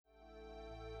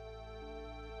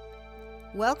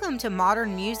Welcome to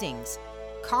Modern Musings,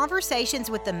 conversations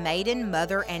with the maiden,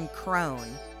 mother, and crone,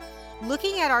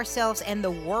 looking at ourselves and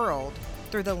the world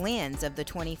through the lens of the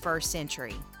 21st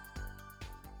century.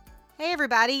 Hey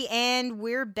everybody, and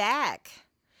we're back.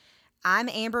 I'm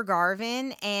Amber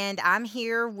Garvin, and I'm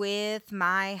here with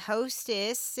my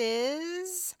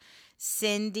hostesses,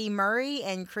 Cindy Murray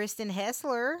and Kristen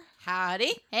Hessler.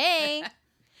 Howdy. Hey.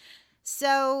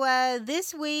 So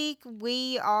this week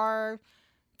we are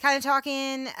kind of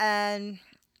talking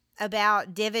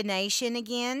about divination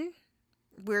again.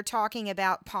 We're talking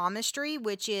about palmistry,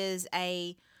 which is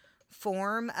a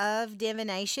form of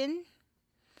divination.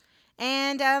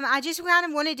 And I just kind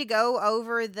of wanted to go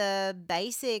over the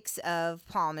basics of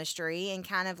palmistry and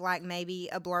kind of like maybe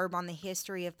a blurb on the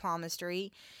history of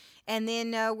palmistry. And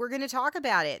then we're going to talk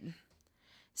about it.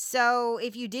 So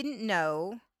if you didn't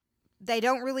know, they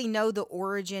don't really know the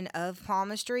origin of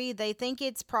palmistry. They think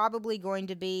it's probably going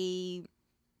to be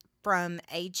from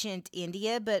ancient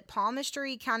India, but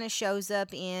palmistry kind of shows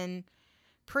up in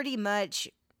pretty much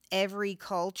every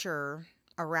culture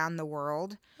around the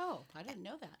world. Oh, I didn't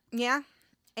know that. Yeah,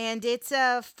 and it's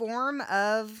a form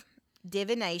of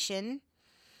divination.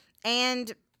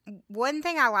 And one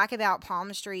thing I like about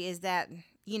palmistry is that,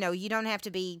 you know, you don't have to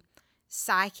be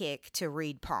psychic to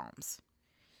read palms.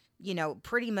 You know,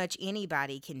 pretty much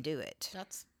anybody can do it.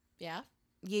 Yeah.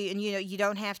 You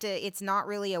don't have to, it's not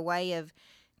really a way of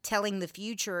telling the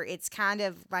future. It's kind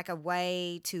of like a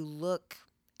way to look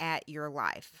at your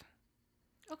life.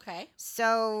 Okay.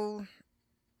 So,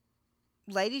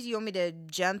 ladies, you want me to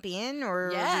jump in,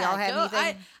 or do y'all have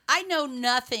anything? I know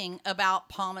nothing about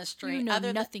palmistry. You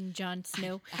know nothing, Jon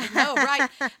Snow. No, right.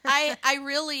 I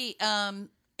really,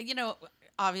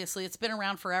 obviously it's been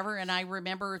around forever, and I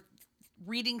remember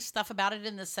reading stuff about it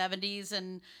in the 70s,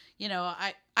 and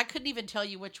I couldn't even tell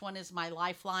you which one is my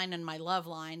lifeline and my love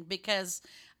line because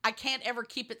I can't ever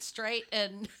keep it straight.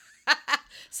 And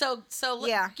so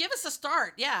yeah. Give us a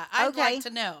start. Yeah, I'd like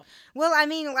to know. Well, I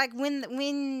mean, like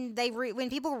when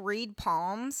people read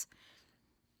palms,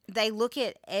 they look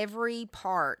at every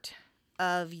part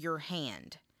of your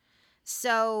hand.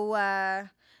 So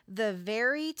the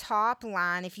very top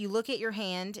line, if you look at your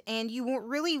hand, and you won't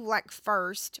really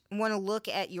first want to look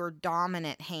at your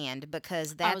dominant hand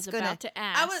because that's going to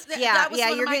ask. That was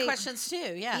one of my questions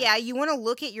too. Yeah. Yeah, you want to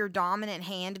look at your dominant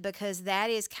hand because that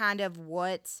is kind of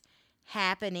what's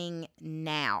happening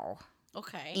now.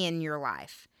 Okay. In your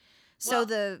life.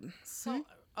 Okay.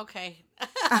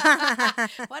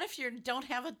 What if you don't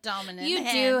have a dominant you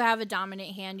hand? You do have a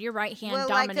dominant hand. Your right hand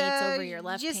dominates over your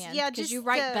left hand because you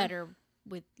write better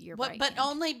with your right hand. But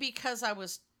only because I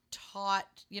was taught,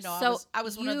 I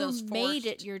was one of those forced. You made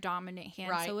it your dominant hand,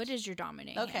 right. So it is your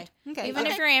dominant hand. Okay. Even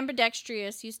if you're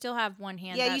ambidextrous, you still have one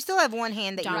hand. Yeah, you still have one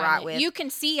hand that you write with. You can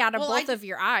see out of both of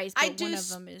your eyes, but one of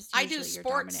them is usually I do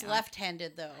sports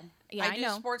left-handed, though. Yeah, I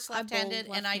know. Sports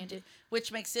left-handed,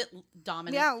 which makes it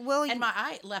dominant. Yeah, well, and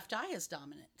my left eye is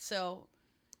dominant, so.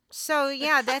 So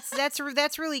yeah,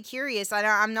 that's really curious.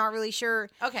 I'm not really sure.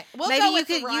 Okay, maybe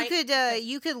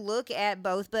you could look at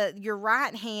both, but your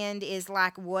right hand is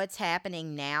like what's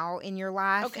happening now in your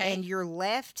life, and your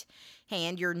left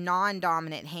hand, your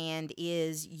non-dominant hand,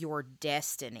 is your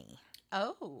destiny.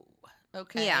 Oh,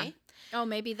 okay. Yeah. Oh,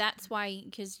 maybe that's why,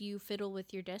 because you fiddle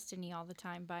with your destiny all the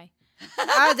time by.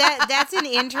 That's an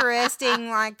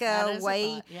interesting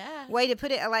way to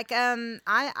put it. Like I'm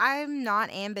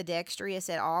not ambidextrous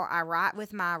at all. I write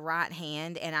with my right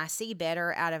hand and I see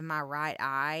better out of my right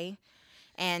eye.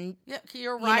 And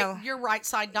you're right. You're right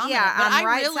side dominant. Yeah,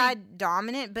 I'm side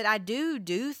dominant, but I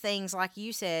do things like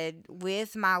you said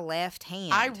with my left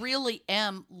hand. I really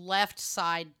am left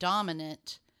side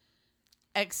dominant,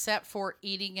 except for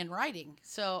eating and writing.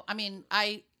 So I mean,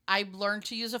 I learned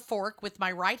to use a fork with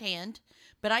my right hand,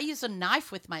 but I use a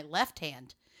knife with my left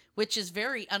hand, which is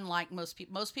very unlike most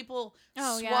people. Most people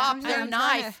swap their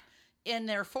knife in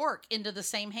their fork into the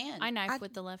same hand. I knife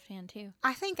with the left hand too.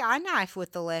 I think I knife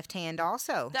with the left hand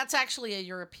also. That's actually a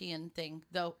European thing,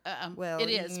 though. Well, it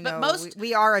is. But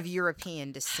we are of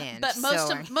European descent. But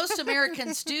most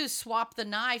Americans do swap the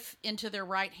knife into their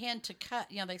right hand to cut.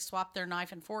 They swap their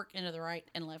knife and fork into the right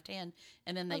and left hand,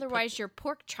 and then otherwise your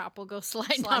pork chop will go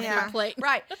sliding off your plate.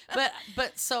 Right.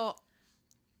 But so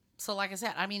like I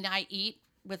said, I mean, I eat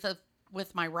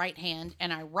with my right hand,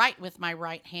 and I write with my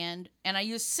right hand, and I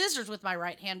use scissors with my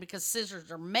right hand because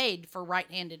scissors are made for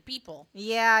right-handed people.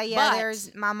 Yeah.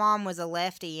 But my mom was a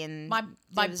lefty, and my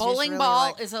bowling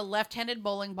ball is a left-handed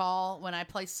bowling ball. When I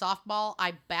play softball,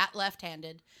 I bat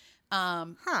left-handed.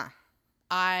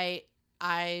 I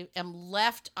I am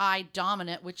left eye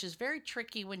dominant, which is very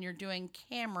tricky when you're doing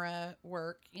camera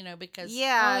work, because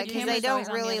because they don't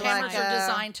really cameras are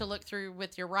designed to look through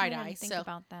with your right eye. Think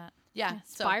about that. Yeah,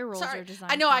 spirals are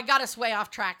designed. I know I got us way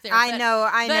off track there. I know.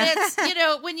 But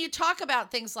it's when you talk about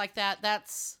things like that,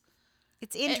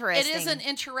 it's interesting. It is an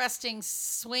interesting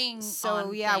swing.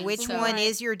 So which one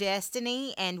is your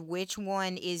destiny and which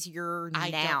one is your now?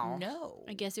 I don't know.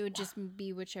 I guess it would just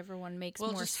be whichever one makes more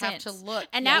sense. We'll just have to look.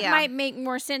 And that might make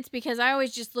more sense because I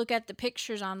always just look at the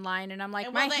pictures online and I'm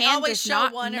like, my hand does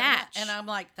not match. And I'm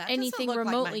like, that anything doesn't look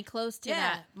remotely like close to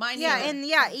that. Mine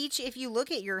if you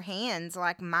look at your hands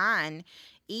like mine,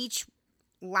 each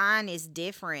line is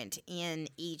different in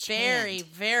each hand.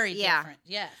 Very different.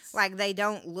 Yes. Like they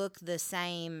don't look the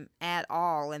same at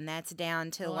all, and that's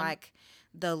down to like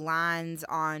the lines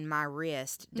on my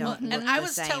wrist don't look and I the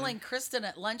was same. telling Kristen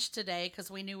at lunch today because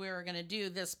we knew we were going to do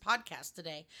this podcast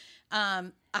today.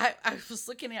 I was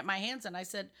looking at my hands and I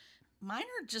said, mine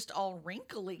are just all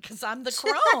wrinkly because I'm the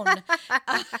crone.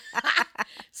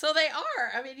 So they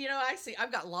are. I mean, I see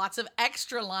I've got lots of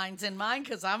extra lines in mine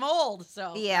because I'm old.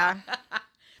 So yeah.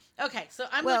 Okay, so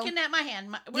I'm looking at my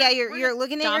hand. You're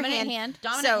looking at your hand.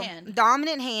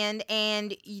 Dominant hand,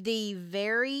 and the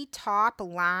very top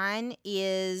line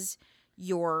is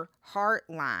your heart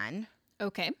line.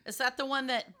 Okay. Is that the one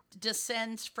that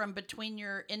descends from between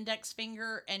your index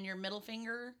finger and your middle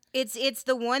finger? It's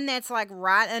the one that's like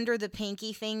right under the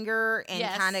pinky finger and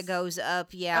kind of goes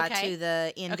up, to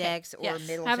the index or middle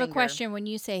finger. I have a question. When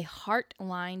you say heart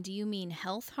line, do you mean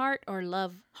health heart or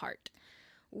love heart?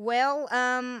 Well,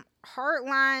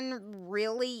 Heartline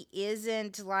really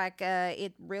isn't like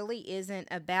it really isn't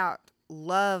about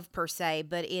love per se,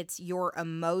 but it's your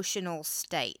emotional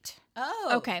state.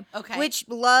 Oh, okay. Which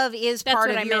love is That's part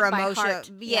what of I your meant by emotion. heart.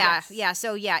 Yeah. Yes.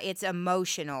 So it's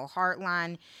emotional.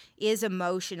 Heartline is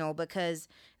emotional because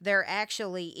there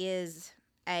actually is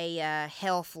a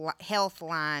health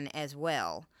line as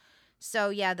well.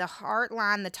 So the heart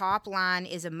line, the top line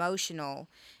is emotional,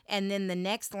 and then the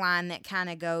next line that kind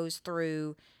of goes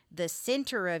through the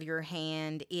center of your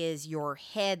hand is your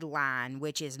head line,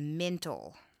 which is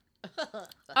mental.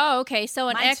 Oh, okay. So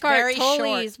in Mine's Eckhart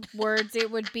Tolle's words, it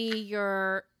would be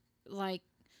your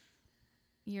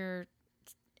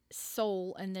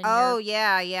soul and then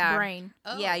your brain.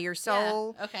 Oh, your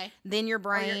soul. Yeah. Okay. Then your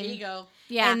brain. Or your ego.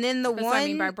 Yeah. And then the That's one what I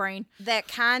mean by brain. that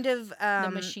kind of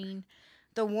The machine.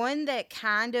 The one that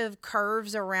kind of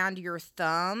curves around your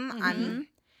thumb. Mm-hmm.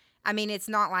 I mean, it's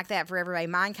not like that for everybody.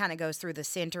 Mine kind of goes through the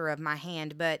center of my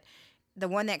hand, but the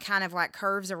one that kind of like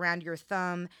curves around your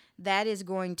thumb, that is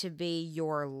going to be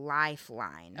your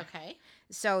lifeline. Okay.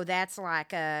 So that's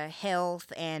like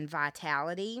health and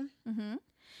vitality. Mm-hmm.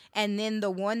 And then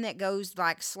the one that goes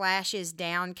like slashes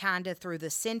down kind of through the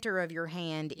center of your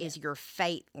hand is your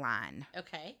fate line.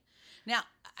 Okay. Now,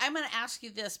 I'm going to ask you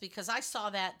this because I saw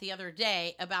that the other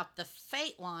day about the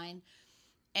fate line,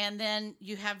 and then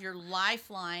you have your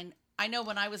lifeline. I know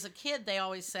when I was a kid, they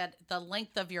always said the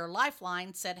length of your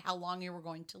lifeline said how long you were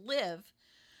going to live.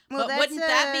 Well, but wouldn't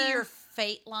that be your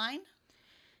fate line?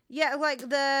 Yeah, like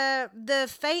the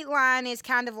fate line is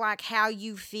kind of like how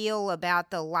you feel about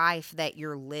the life that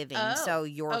you're living. So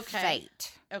your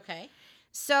fate. Okay.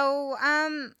 So,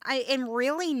 and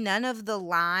really none of the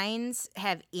lines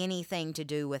have anything to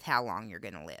do with how long you're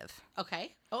going to live.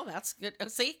 Okay. Oh, that's good.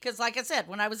 See, because like I said,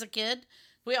 when I was a kid,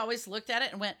 we always looked at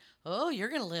it and went, oh, you're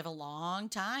going to live a long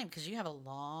time because you have a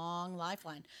long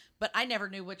lifeline. But I never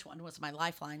knew which one was my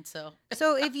lifeline, so.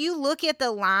 So if you look at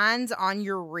the lines on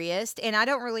your wrist, and I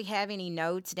don't really have any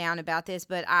notes down about this,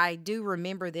 but I do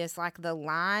remember this, like the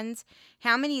lines,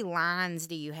 how many lines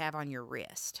do you have on your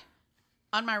wrist?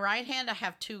 On my right hand, I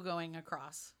have 2 going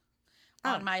across.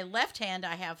 Oh. On my left hand,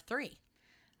 I have 3.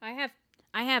 I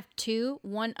have 2,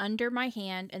 one under my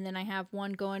hand, and then I have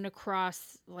one going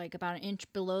across like about an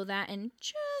inch below that, and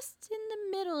just in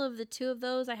the middle of the 2 of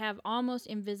those, I have almost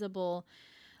invisible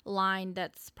line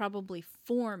that's probably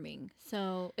forming.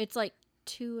 So it's like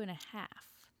 2.5.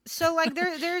 So like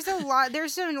there's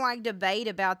some like debate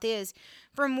about this.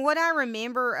 From what I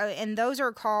remember, and those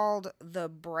are called the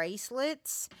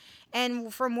bracelets.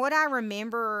 And from what I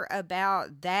remember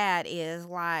about that is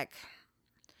like,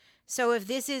 so if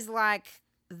this is like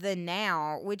the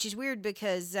now, which is weird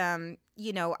because I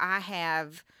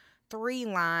have 3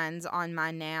 lines on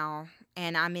my now,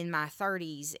 and I'm in my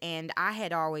 30s, and I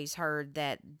had always heard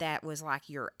that was like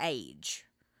your age,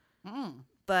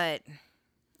 but.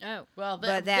 Oh. Well,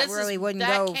 but that really wouldn't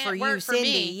go for you,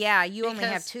 Cindy. Yeah, you only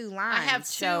have because 2 lines. I have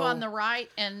 2 on the right,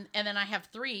 and then I have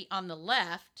 3 on the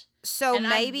left. So and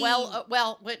maybe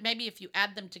maybe if you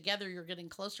add them together, you're getting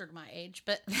closer to my age.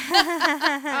 But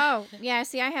Oh, yeah.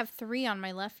 See, I have 3 on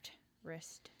my left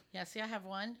wrist. yeah, see, I have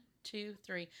 1, 2,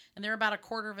 3, and they're about a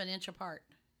quarter of an inch apart.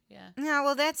 Yeah. No,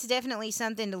 well, that's definitely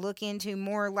something to look into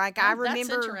more. Like Oh, I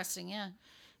remember, that's interesting. Yeah.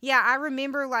 yeah, I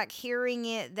remember like hearing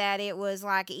it that it was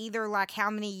like either like how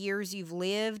many years you've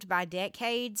lived by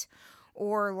decades,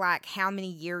 or like how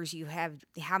many decades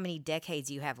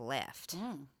you have left.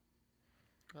 Mm.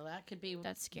 Well, that could be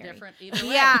That's scary. different either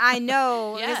way. Yeah, I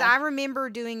know. Because Yeah. I remember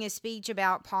doing a speech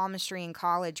about palmistry in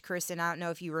college, Kristen. I don't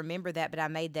know if you remember that, but I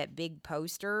made that big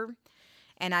poster.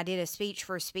 And I did a speech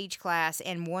for a speech class.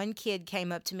 And one kid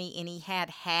came up to me and he had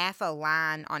half a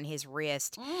line on his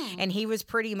wrist. And he was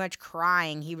pretty much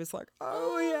crying. He was like,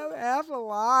 "Oh, we have half a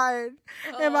line.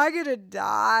 Am I going to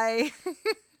die?"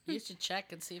 You should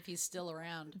check and see if he's still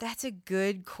around. That's a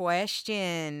good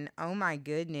question. Oh my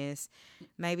goodness.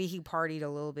 Maybe he partied a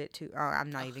little bit too. Oh, I'm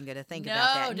not even going to think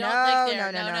about that. Don't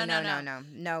think there. No.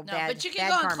 No, Bad, but you can bad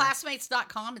go on karma.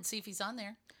 classmates.com and see if he's on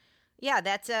there. Yeah,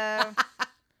 that's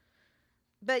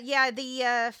But yeah,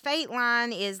 the fate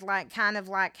line is like kind of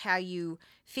like how you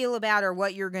feel about or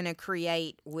what you're going to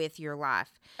create with your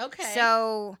life. Okay.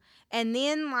 So, and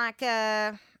then like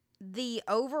the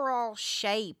overall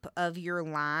shape of your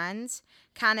lines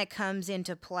kind of comes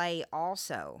into play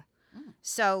also.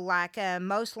 So like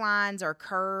most lines are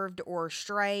curved or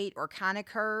straight or kind of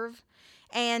curved.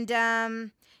 And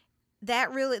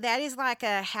that is like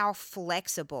how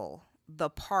flexible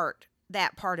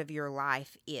that part of your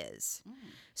life is.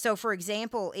 So for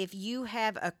example, if you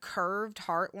have a curved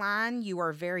heart line, you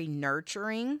are very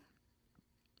nurturing.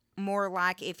 More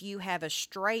like if you have a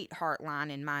straight heart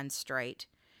line and mine's straight,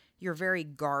 you're very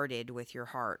guarded with your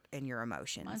heart and your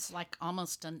emotions. Mine's like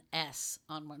almost an S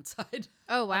on one side.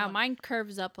 Oh, wow. Mine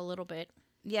curves up a little bit.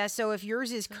 Yeah, so if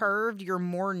yours is curved, you're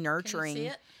more nurturing. Can you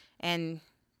see it? And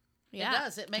Yeah. It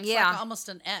does. It makes Yeah. like almost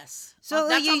an S. so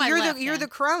That's on my you're left the hand.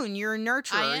 crone, you're a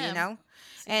nurturer, I am. you know.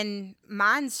 And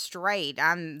mine's straight.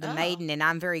 I'm the Oh. maiden, and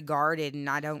I'm very guarded, and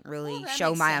I don't really that show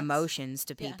makes my sense. emotions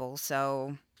to Yeah. people.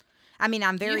 So, I mean,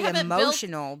 I'm very haven't built-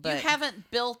 emotional, but you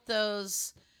haven't built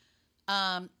those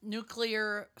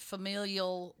nuclear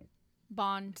familial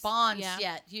Bonds. bonds Yeah.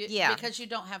 yet. Yeah. Because you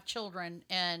don't have children.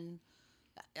 And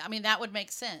I mean, that would make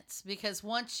sense, because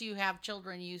once you have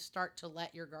children, you start to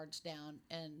let your guards down.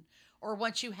 Or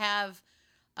once you have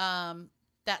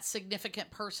that significant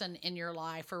person in your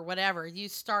life or whatever, you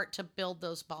start to build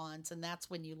those bonds, and that's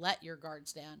when you let your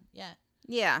guards down. Yeah.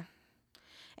 yeah.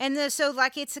 And so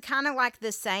like it's kind of like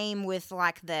the same with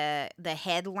like the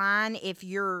headline. If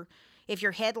your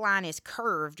headline is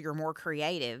curved, you're more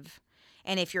creative,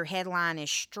 and if your headline is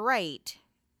straight,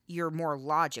 you're more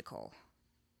logical.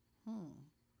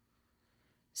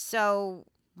 So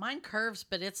Mine curves,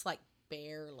 but it's like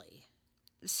barely.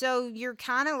 so you're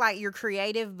kind of like you're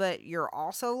creative, but you're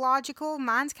also logical.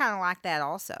 Mine's kind of like that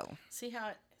also. See how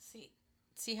it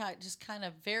just kind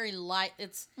of very light.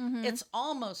 It's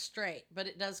almost straight, but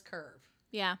it does curve.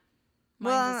 Yeah. Mine's the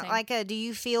Well, same. like, do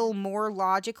you feel more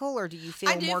logical or do you feel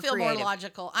I do more feel creative? more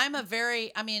logical.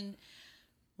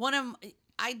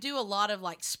 I do a lot of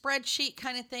like spreadsheet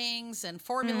kind of things and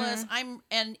formulas.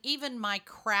 And even my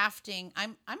crafting.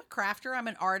 I'm a crafter. I'm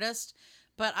an artist,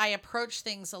 but I approach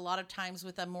things a lot of times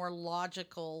with a more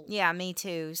logical. Yeah, me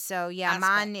too. So yeah, Aspect,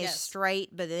 mine is yes.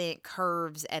 straight, but then it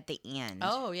curves at the end.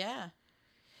 Oh yeah.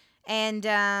 And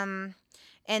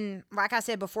like I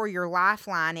said before, your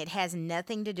lifeline, it has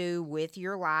nothing to do with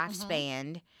your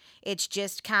lifespan. It's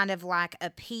just kind of like a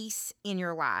piece in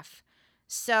your life.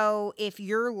 So if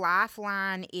your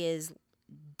lifeline is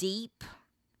deep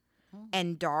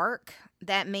and dark,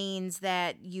 that means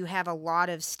that you have a lot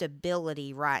of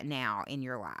stability right now in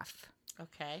your life.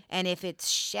 Okay. And if it's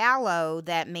shallow,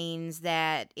 that means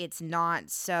that it's not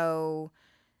so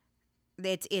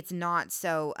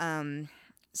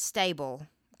stable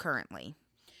currently.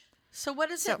 So what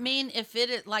does So- it mean if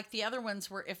it like the other ones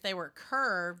were if they were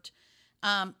curved?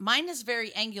 Mine is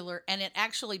very angular, and it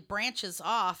actually branches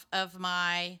off of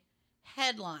my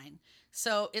headline.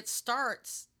 So it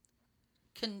starts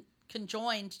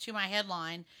conjoined to my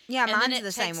headline. Yeah, and then mine's it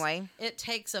the same takes- way. It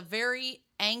takes a very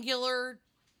angular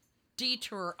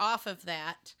detour off of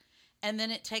that, and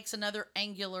then it takes another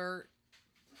angular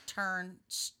turn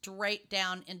straight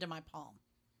down into my palm,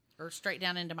 or straight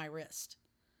down into my wrist.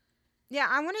 Yeah,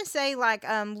 I want to say like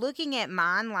looking at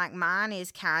mine, like mine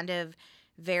is kind of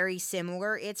very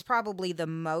similar. It's probably the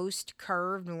most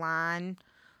curved line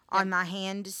on my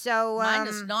hand. So Mine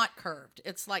is not curved.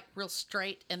 It's like real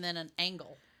straight and then an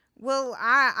angle. well,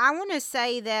 I want to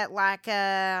say that like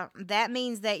that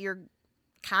means that you're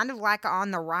kind of like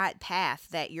on the right path,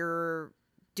 that you're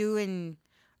doing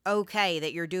okay,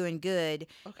 that you're doing good.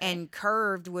 Okay. And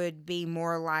curved would be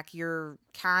more like you're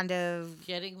kind of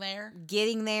Getting there.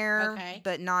 getting there, Okay.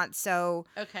 but not so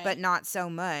Okay. but not so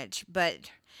much.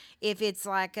 But if it's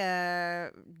like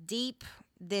a deep,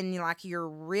 then like you're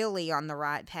really on the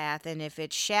right path, and if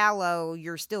it's shallow,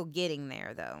 you're still getting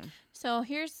there though. So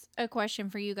here's a question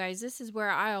for you guys. This is where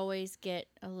I always get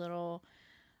a little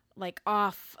like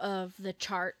off of the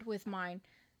chart with mine.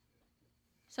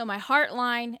 So my heart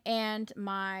line and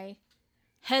my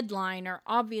headline are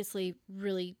obviously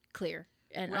really clear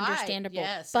and Right. understandable.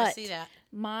 Yes, but I see that.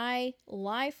 my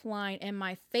lifeline and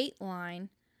my fate line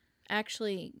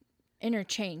actually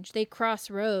interchange. They cross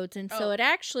roads, and so Oh. it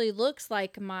actually looks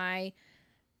like my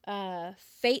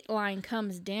fate line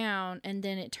comes down and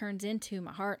then it turns into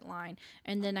my heart line,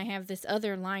 and then I have this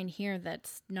other line here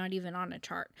that's not even on a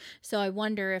chart. So I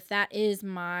wonder if that is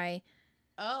my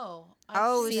Oh.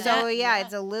 Oh, see so that. yeah,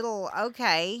 it's a little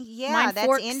okay. Yeah, Mine that's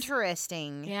forks.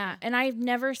 interesting. yeah, and I've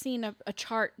never seen a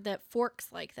chart that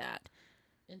forks like that.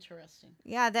 Interesting.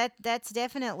 Yeah, that's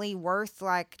definitely worth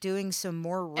like doing some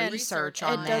more And research research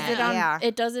on on It does that. it on Yeah.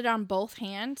 it does it on both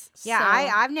hands. Yeah,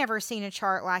 so- I've never seen a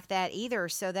chart like that either.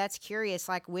 So that's curious,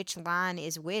 like which line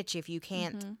is which if you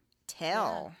can't Mhm.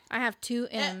 tell. I have two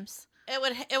M's.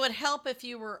 It would help if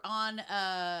you were on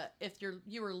if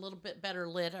you were a little bit better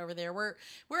lit over there. We're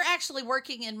actually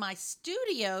working in my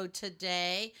studio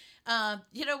today.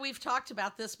 We've talked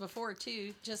about this before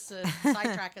too, just to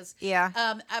sidetrack us. Yeah.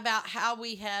 About how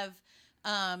we have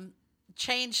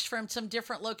changed from some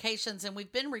different locations, and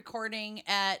we've been recording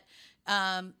at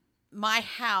my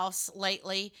house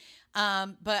lately.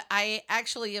 But I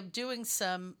actually am doing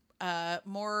some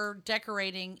more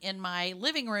decorating in my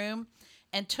living room,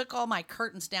 and took all my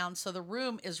curtains down, so the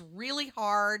room is really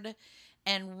hard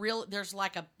and there's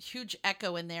like a huge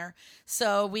echo in there.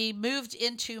 So we moved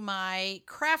into my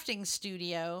crafting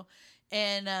studio,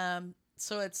 and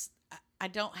so I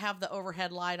don't have the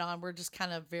overhead light on. We're just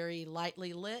kind of very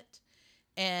lightly lit.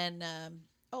 And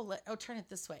turn it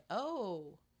this way.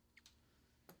 Oh.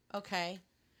 Okay.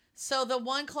 So the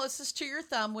one closest to your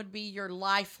thumb would be your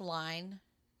lifeline,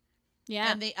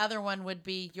 Yeah, and the other one would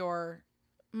be your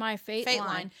my fate fate line.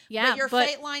 line. Yeah, but your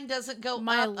fate line doesn't go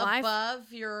my up life-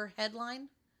 above your headline.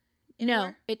 no,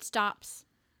 anywhere? it stops.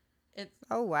 It's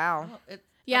Oh wow.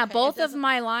 Yeah, okay, it both of doesn't-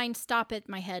 my lines stop at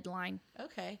my headline.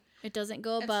 Okay. It doesn't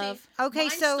go And see, above. Okay,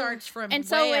 mine so- starts from And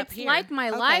so way up it's here. like my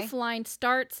Okay. lifeline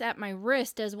starts at my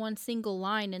wrist as one single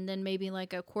line, and then maybe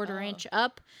like a quarter Oh. inch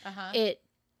up, Uh-huh. it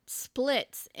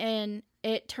splits and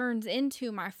it turns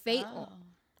into my fate. Oh.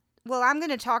 Well, I'm going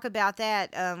to talk about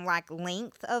that like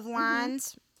length of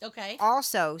lines Okay.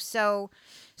 also. So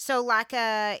like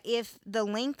if the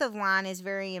length of line is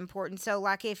very important. So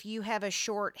like if you have a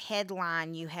short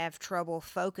headline, you have trouble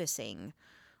focusing,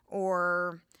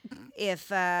 or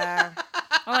if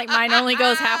Like mine only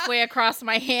goes halfway across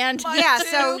my hand. yeah,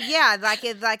 so yeah, like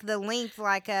if like the length,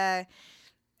 like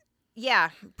yeah,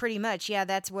 pretty much, yeah,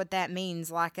 that's what that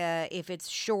means. Like if it's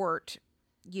short,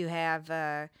 you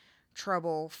have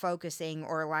trouble focusing,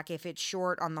 or like if it's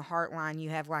short on the heart line, you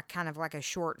have like kind of like a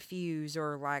short fuse,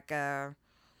 or like kind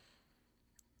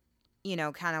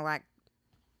of like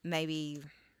maybe,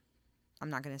 I'm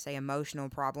not going to say emotional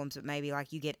problems, but maybe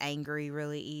like you get angry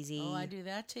really easy. Oh, I do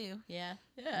that too. Yeah.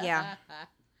 Yeah.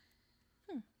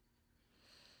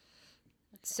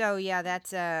 So yeah,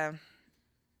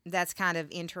 that's kind of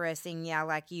interesting. Yeah,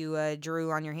 like you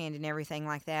drew on your hand and everything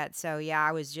like that. So yeah,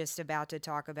 I was just about to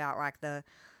talk about like the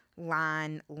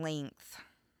line length.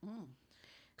 Mm.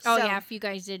 Oh So- yeah, if you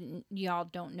guys didn't, y'all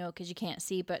don't know because you can't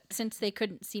see. But since they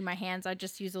couldn't see my hands, I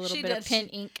just use a little She bit of did. pen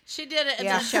ink. She did it, and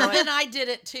Yeah, then, show it. then I did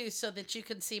it too, so that you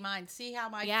can see mine. See how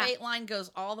my Yeah. fate line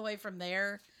goes all the way from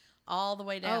there, all the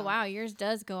way down. Oh wow, yours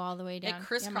does go all the way down. Yeah,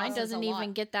 mine crisscrosses doesn't a lot.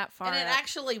 even get that far. And it up.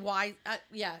 actually,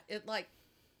 it like,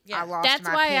 yeah. I lost That's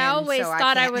my why pen, I always so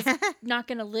thought I can't- was not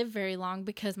going to live very long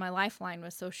because my lifeline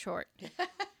was so short.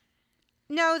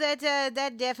 No,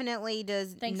 that definitely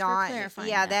does Thanks for not. clarifying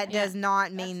Yeah, that. that Yeah. does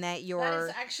not mean that That you're.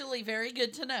 is actually very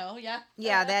good to know. Yeah.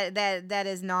 Yeah, that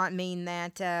does not mean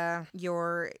that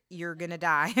you're gonna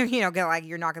die. Like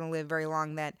you're not gonna live very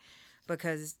long. That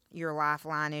because your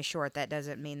lifeline is short, that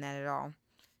doesn't mean that at all.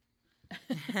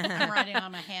 I'm writing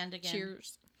on my hand again.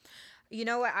 Cheers. You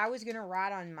know what? I was gonna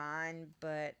write on mine,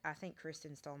 but I think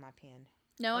Kristen stole my pen.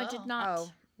 No, I did Oh. not.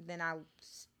 Oh, then I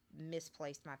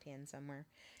misplaced my pen somewhere.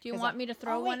 Do you 'Cause want me to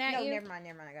throw Oh, wait, one at no, you? never mind.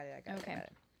 I got it. Okay. I got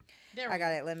it. There I we got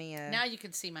go. it. Let me. Now you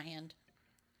can see my hand.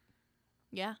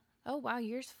 Yeah. Oh wow,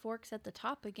 yours forks at the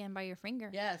top again by your finger.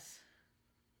 Yes.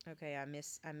 Okay, I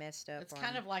messed up. It's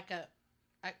kind of like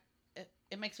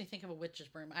it makes me think of a witch's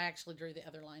broom. I actually drew the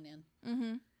other line in.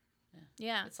 Mm-hmm.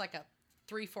 Yeah. It's like a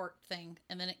 3-fork thing,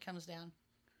 and then it comes down.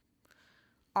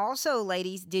 Also,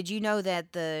 ladies, did you know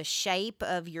that the shape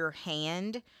of your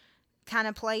hand kind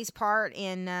of plays part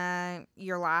in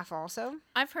your life also?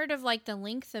 I've heard of like the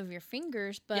length of your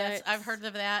fingers, but Yes, I've heard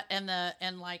of that,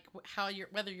 and like how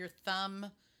whether your thumb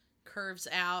curves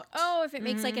out. Oh, if it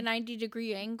makes like a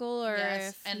 90-degree angle, or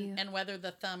yes, if you, and whether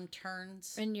the thumb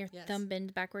turns and your yes. thumb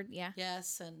bends backward. Yeah.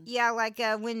 Yes, and Yeah, like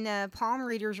when palm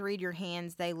readers read your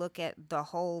hands, they look at the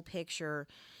whole picture.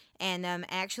 And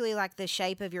actually, like the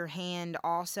shape of your hand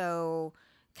also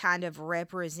kind of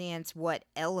represents what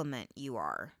element you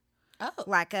are. oh,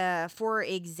 Like, for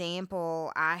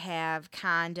example, I have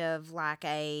kind of like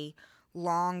a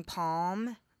long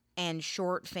palm and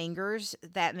short fingers.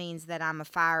 That means that I'm a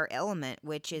fire element,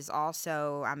 which is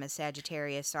also, I'm a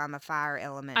Sagittarius, so I'm a fire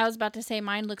element. I was about to say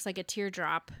mine looks like a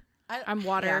teardrop. I, I'm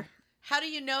water. how do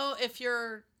you know if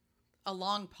you're a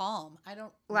long palm? I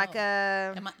don't Like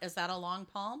know. Is that a long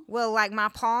palm? well, like my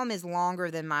palm is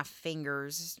longer than my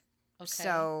fingers. Okay.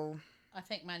 So I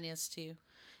think mine is too.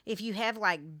 if you have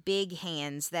like big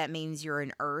hands, that means you're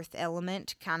an earth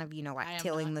element, kind of, I like am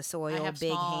tilling not. the soil, I have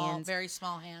big small, hands. very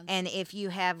small hands. And if you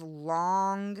have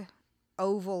long,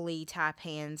 ovally type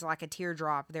hands, like a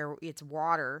teardrop, it's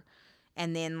water.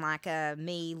 And then like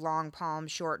me, long palm,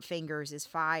 short fingers is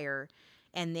fire.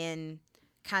 And then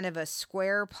kind of a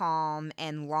square palm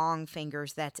and long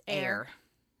fingers, that's air.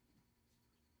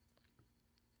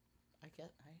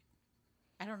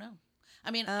 I don't know. I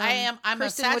mean, I'm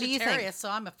Kristen, a what do you think? Sagittarius, so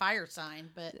I'm a fire sign,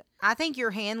 but I think your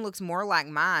hand looks more like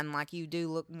mine. Like you do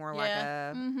look more like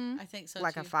Mm-hmm. I think so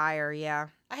like too. a fire, yeah.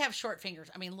 I have short fingers.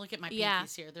 I mean, look at my pinkies Yeah.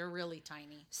 here. They're really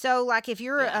tiny. So, like, if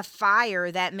you're Yeah. a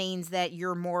fire, that means that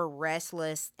you're more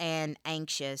restless and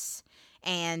anxious.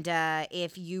 And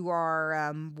if you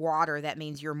are water, that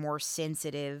means you're more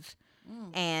sensitive.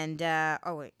 Mm. And,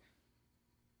 oh, wait.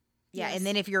 Yeah, Yes. and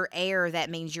then if you're air,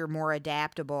 that means you're more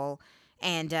adaptable.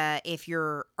 And if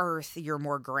you're earth, you're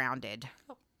more grounded.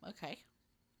 Oh, okay.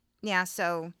 Yeah,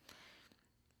 so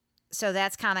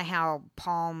that's kind of how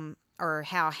palm or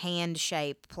how hand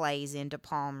shape plays into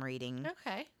palm reading.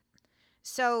 Okay.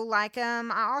 So, like,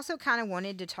 I also kind of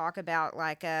wanted to talk about,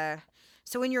 like,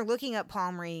 so when you're looking up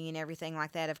palm reading and everything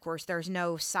like that, of course, there's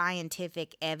no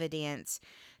scientific evidence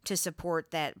to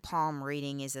support that palm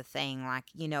reading is a thing, like,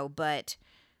 but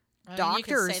I mean, doctors.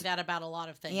 you can say that about a lot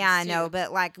of things. Yeah, I too. know,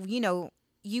 but, like,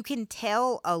 you can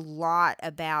tell a lot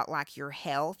about, like, your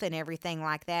health and everything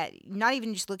like that. Not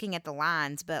even just looking at the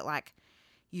lines, but, like,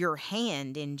 your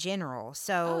hand in general.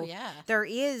 So, Oh yeah. there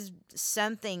is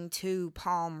something to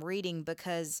palm reading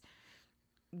because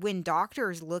when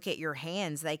doctors look at your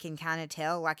hands, they can kind of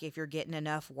tell, like, if you're getting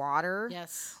enough water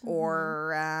Yes.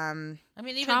 or, I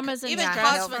mean, even Traumas and even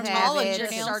stress from cosmetologists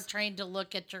habits. are trained to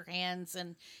look at your hands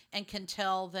and can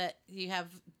tell that you have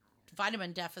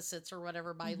vitamin deficits or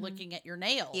whatever by looking at your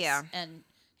nails. Yeah. And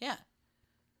yeah.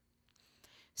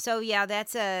 so, yeah,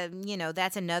 that's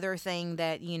that's another thing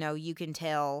that, you can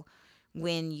tell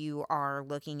when you are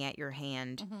looking at your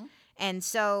hand. Mhm. And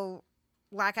so,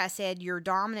 like I said, your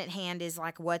dominant hand is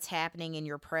like what's happening in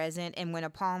your present. And when a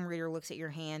palm reader looks at your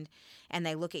hand and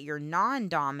they look at your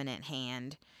non-dominant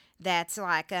hand, that's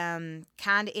like kind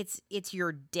of it's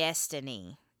your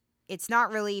destiny. It's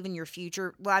not really even your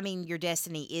future. Well, I mean, your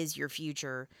destiny is your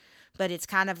future, but it's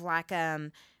kind of like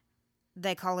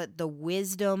they call it the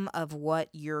wisdom of what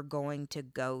you're going to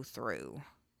go through.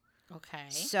 Okay.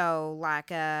 So,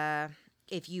 like,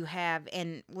 if you have,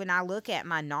 and when I look at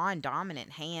my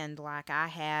non-dominant hand, like I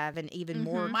have an even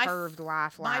more My f- curved My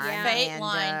lifeline, fate and,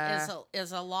 line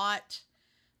is a lot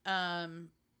and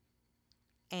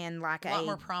like a lot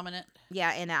more prominent.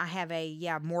 yeah, and I have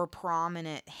a more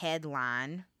prominent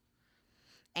headline,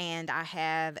 and I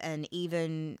have an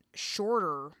even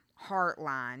shorter heart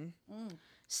line. Mm.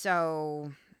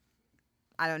 So,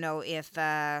 I don't know if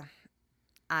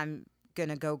I'm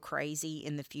gonna go crazy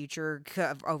in the future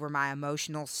over my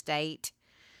emotional state.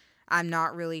 I'm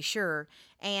not really sure.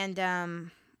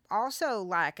 And also,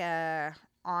 like,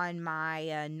 on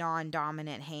my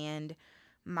non-dominant hand,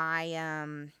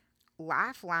 my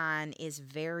lifeline is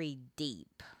very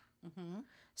deep. Mm-hmm.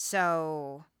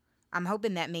 So I'm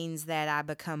hoping that means that I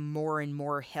become more and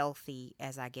more healthy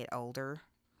as I get older.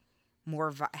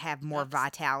 Have more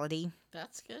vitality.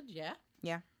 That's good. Yeah.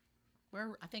 Yeah.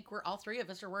 I think we're all three of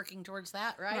us are working towards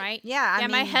that, right? Right. Yeah, I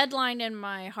my mean- headline and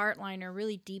my heart line are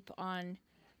really deep on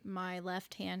my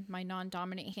left hand, my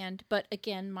non-dominant hand. But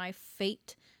again, my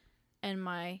fate and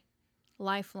my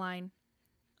lifeline.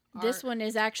 This one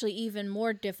is actually even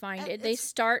more defined. They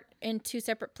start in two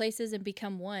separate places and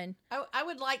become one. I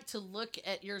would like to look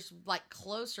at yours like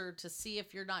closer to see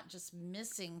if you're not just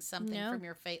missing something from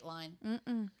your fate line.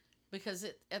 Mm-mm. Because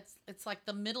it's like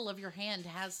the middle of your hand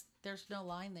there's no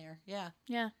line there. Yeah.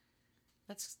 Yeah.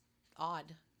 That's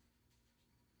odd.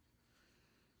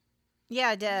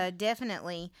 Yeah,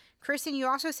 definitely. Kristen, you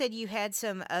also said you had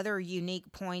some other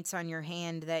unique points on your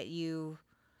hand that you,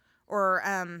 or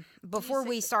before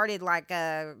we started, like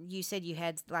you said you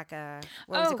had like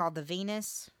what was it called, the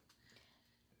Venus?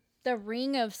 The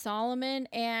Ring of Solomon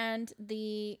and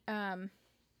the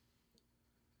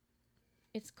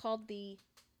it's called the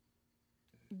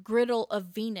Girdle of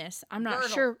Venus. I'm not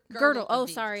sure. Girdle. Oh,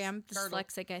 sorry, I'm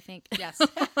dyslexic, I think. Yes.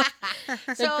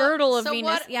 The Girdle of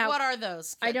Venus. What are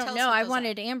those? I don't know. I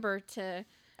wanted Amber to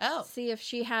Oh. See if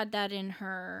she had that in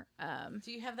her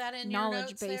Do you have that in knowledge your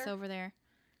notes base there? over there.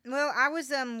 Well, I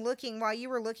was looking while you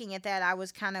were looking at that. I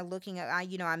was kind of looking at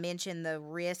I mentioned the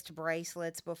wrist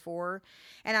bracelets before,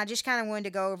 and I just kind of wanted to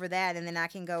go over that, and then I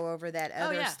can go over that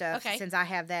other stuff since I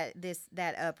have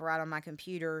that up right on my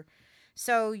computer.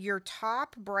 So your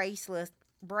top bracelet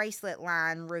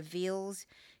line reveals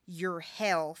your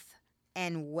health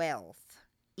and wealth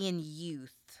in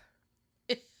youth.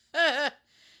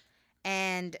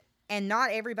 And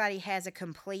not everybody has a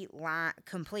complete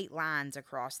lines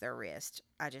across their wrist.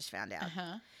 I just found out.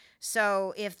 Uh-huh.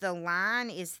 So if the line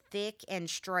is thick and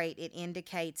straight, it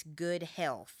indicates good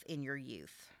health in your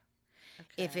youth.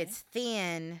 Okay. If it's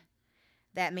thin,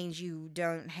 that means you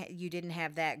didn't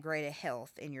have that great a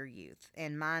health in your youth.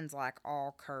 And mine's like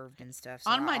all curved and stuff.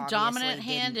 So on my I dominant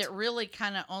obviously hand, didn't. it really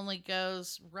kind of only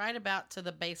goes right about to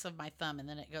the base of my thumb, and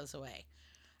then it goes away.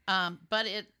 But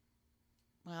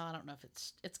I don't know if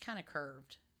it's kind of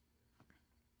curved.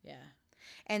 Yeah.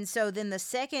 And so then the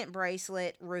second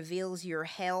bracelet reveals your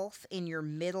health in your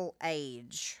middle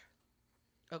age.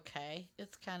 Okay.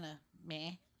 It's kind of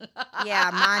meh.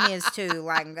 Yeah, mine is too.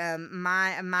 Like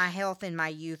my health in my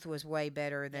youth was way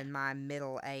better than my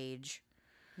middle age.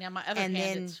 Now my other And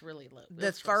hand, then it's really low.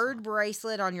 The third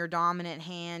bracelet on your dominant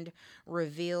hand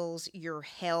reveals your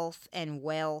health and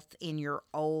wealth in your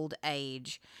old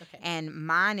age. Okay. And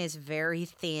mine is very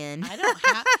thin.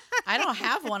 I don't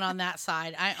have one on that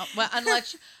side.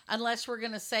 Unless we're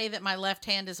gonna say that my left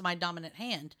hand is my dominant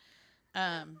hand.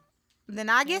 Then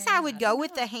I guess I would go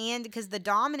with the hand because the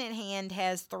dominant hand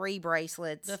has 3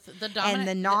 bracelets. The dominant, and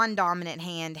the non-dominant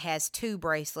hand has 2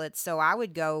 bracelets. So I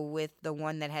would go with the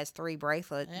one that has 3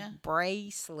 bracelets. Yeah.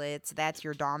 Bracelets. That's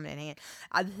your dominant hand.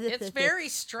 It's very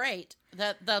straight.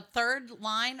 The third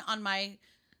line on my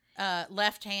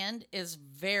left hand is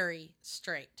very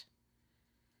straight.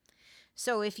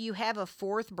 So if you have a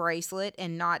 4th bracelet,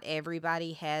 and not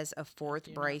everybody has a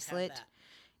 4th bracelet,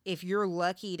 if you're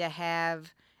lucky to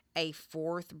have a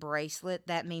 4th bracelet,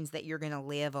 that means that you're going to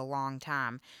live a long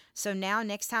time. So now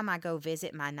next time I go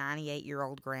visit my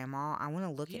 98-year-old grandma, I want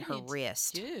to look at her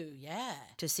wrist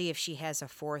to see if she has a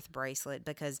 4th bracelet,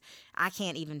 because I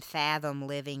can't even fathom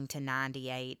living to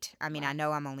 98. I mean, I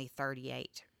know I'm only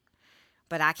 38,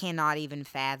 but I cannot even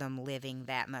fathom living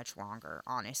that much longer,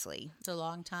 honestly. It's a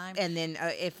long time. And then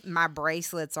if my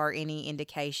bracelets are any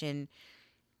indication,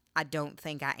 I don't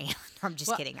think I am. I'm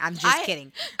just kidding. I'm just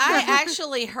kidding. I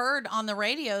actually heard on the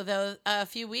radio, though, a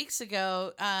few weeks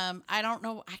ago. I don't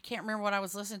know. I can't remember what I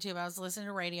was listening to, but I was listening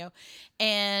to radio.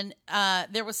 And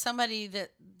there was somebody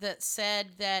that said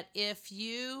that if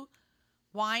you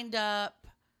wind up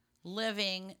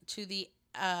living to the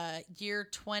year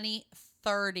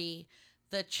 2030,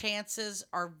 the chances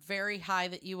are very high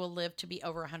that you will live to be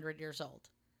over 100 years old.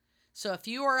 So if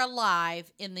you are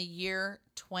alive in the year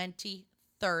 2030,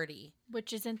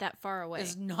 which isn't that far away,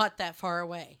 is not that far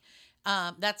away.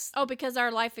 That's because our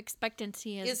life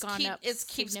expectancy has gone up. It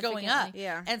keeps going up.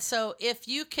 Yeah. And so if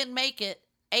you can make it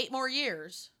 8 more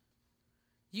years,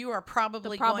 you are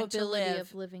probably The going to probability live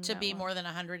of living to that be long. more than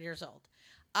 100 years old.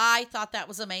 I thought that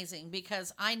was amazing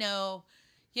because I know,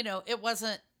 it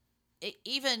wasn't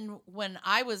even when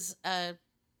I was a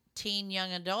teen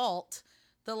young adult,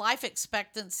 the life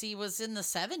expectancy was in the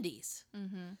 70s.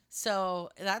 Mm-hmm.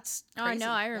 So that's Oh, crazy. I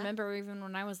know. I remember even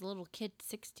when I was a little kid,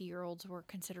 60-year-olds were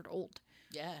considered old.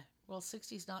 Yeah. Well,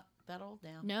 60's not that old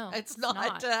now. No, it's it's not.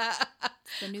 not.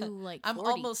 The new, 40. I'm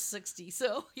almost 60.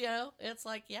 So, it's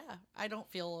like, I don't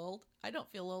feel old. I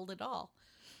don't feel old at all.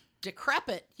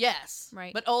 Decrepit, yes.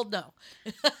 Right. But old, no.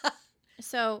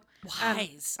 So,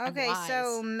 Wise. I'm Okay, wise.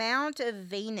 so Mount of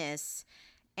Venus.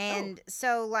 And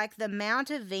so, like, the Mount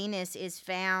of Venus is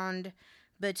found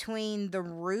between the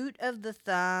root of the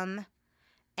thumb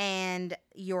and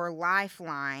your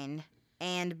lifeline,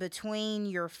 and between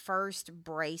your first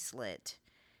bracelet.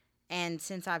 And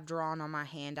since I've drawn on my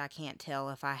hand, I can't tell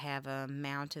if I have a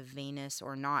Mount of Venus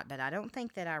or not, but I don't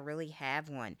think that I really have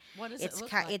one. What does It's it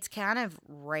look like? It's kind of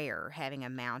rare having a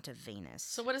Mount of Venus.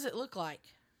 So what does it look like?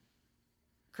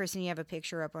 Kristen, you have a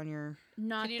picture up on your...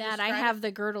 Not you that. I describe have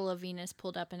the girdle of Venus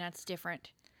pulled up, and that's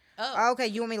different. Oh, Okay,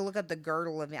 you want me to look up the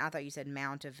girdle of... I thought you said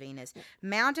Mount of Venus.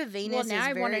 Mount of Venus Well, now is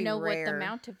I very want to know rare. what the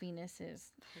Mount of Venus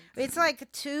is. It's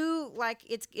like two, like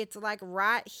it's like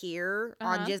right here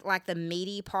on Uh-huh. just like the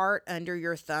meaty part under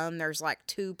your thumb. There's like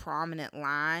two prominent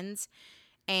lines,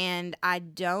 and I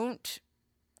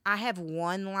have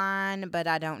one line, but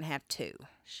I don't have two.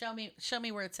 show me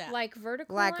where it's at. Like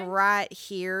vertical Like lines? right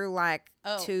here, like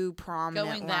Oh, two prominent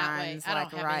going that way. lines, I don't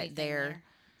like have right anything there.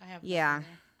 I have Yeah. nothing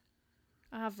there.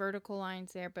 I have vertical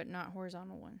lines there, but not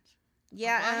horizontal ones.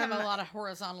 Yeah, Well, I have a lot of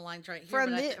horizontal lines right here.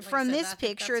 from but I thi- think, like I from said, this I think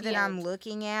picture that's that I'm yield.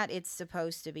 looking at, it's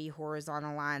supposed to be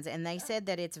horizontal lines, and they said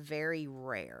that it's very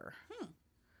rare.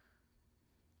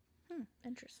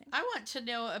 Interesting. I want to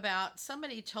know about.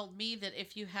 Somebody told me that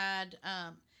if you had,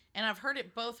 and I've heard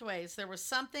it both ways. There was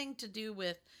something to do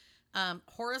with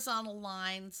horizontal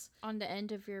lines On the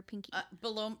end of your pinky.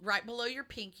 right below your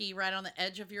pinky, right on the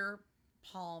edge of your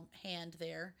palm hand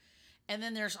there. And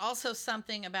then there's also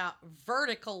something about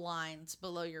vertical lines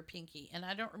below your pinky. And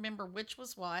I don't remember which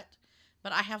was what,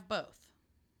 but I have both.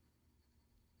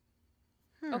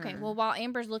 Okay, Hmm. well, while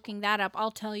Amber's looking that up,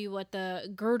 I'll tell you what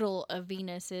the girdle of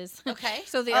Venus is. Okay.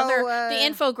 So the Oh, the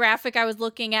infographic I was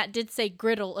looking at did say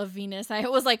griddle of Venus. I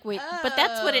was like, wait, but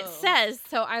that's what it Oh. says.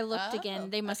 So I looked Oh,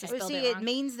 again. They must have okay. Well, spelled see, it it wrong.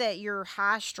 means that you're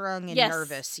high strung and Yes.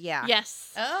 nervous. Yeah.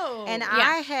 Yes. Oh. And Yeah.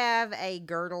 I have a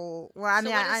girdle. Well, I So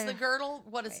mean, what I, is the girdle?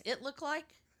 What does it look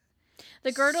like?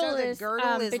 The girdle So the is,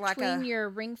 girdle is like between a- your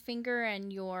ring finger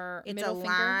and your it's a middle finger.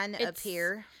 line up It's-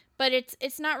 here. But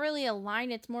it's not really a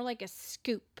line. It's more like a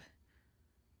scoop.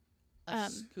 A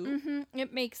scoop?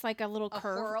 It makes like a little A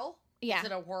curve. whirl? Yeah. Is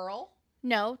it a whirl?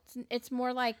 No, it's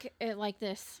more like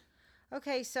this,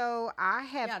 Okay, so I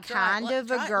have Yeah, kind try it. of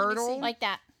Let a me girdle. see. like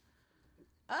that.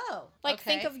 Oh. Like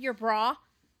think okay. of your bra,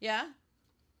 Yeah.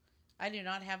 I do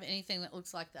not have anything that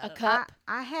looks like that. a at all. cup.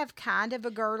 I have kind of a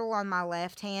girdle on my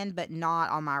left hand, but not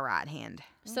on my right hand.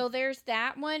 So there's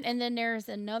that one, and then there's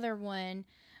another one,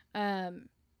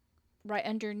 right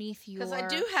underneath your 'Cause I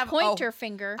do have- pointer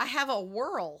finger. I have a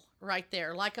whirl right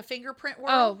there, like a fingerprint whirl.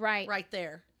 Oh, right. Right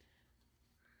there.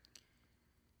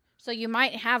 So you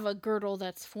might have a girdle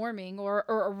that's forming or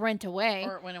rent away.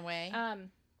 Or it went away.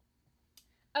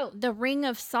 Oh, the ring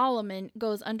of Solomon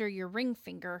goes under your ring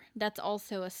finger. That's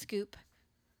also a scoop.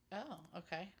 Oh,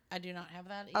 okay. I do not have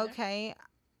that either. Okay.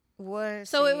 What?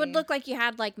 So it would look like you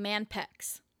had like man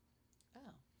pecs.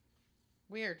 Oh.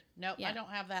 Weird. Nope, Yeah. I don't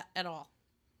have that at all.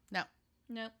 No.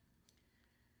 Nope.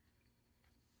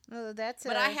 Oh, that's.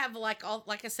 But I have like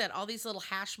I said, all these little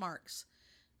hash marks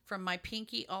from my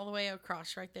pinky all the way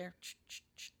across right there.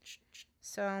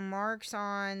 So marks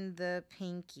on the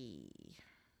pinky,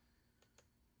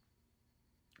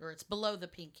 Or it's below the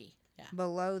pinky. Yeah.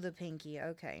 below the pinky.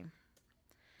 Okay.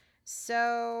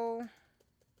 So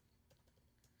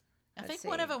I Let's think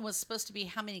one of see. them was supposed to be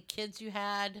how many kids you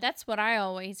had. That's what I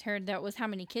always heard. That was how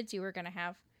many kids you were going to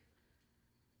have.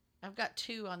 I've got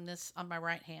 2 on my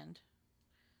right hand.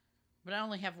 But I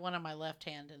only have one on my left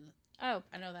hand, and Oh,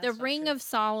 I know that's the not ring true. of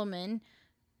Solomon,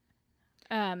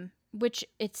 which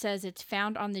it says it's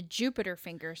found on the Jupiter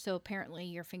finger. So apparently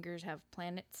your fingers have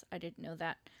planets. I didn't know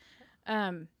that.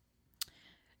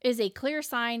 Is a clear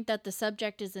sign that the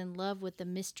subject is in love with the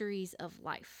mysteries of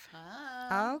life.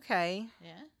 okay,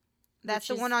 Yeah. that's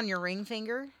which the one is- on your ring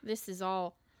finger. This is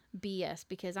all BS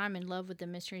because I'm in love with the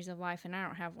mysteries of life and I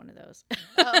don't have one of those.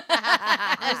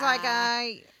 I was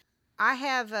like, I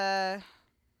have a.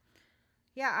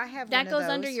 Yeah, I have That one goes of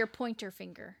under those. your pointer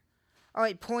finger. Oh,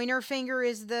 wait, pointer finger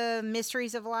is the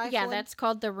mysteries of life. Yeah, one? that's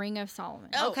called the ring of Solomon.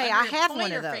 Okay, under I your have one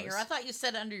pointer of those. Finger. I thought you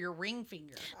said under your ring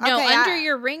finger. No, Okay, under I-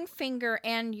 your ring finger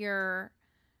and your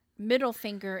middle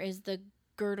finger is the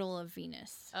girdle of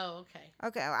Venus. Oh, okay.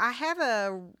 Okay, I have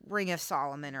a ring of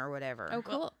Solomon or whatever. Oh,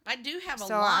 cool. Well, I do have a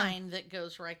So, line that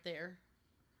goes right there.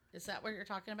 Is that what you're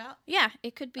talking about? Yeah,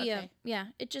 it could be Okay.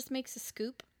 it just makes a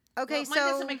scoop. Okay, Well, mine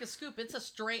doesn't so make a scoop. It's a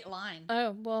straight line.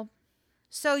 Oh, well,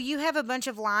 so you have a bunch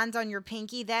of lines on your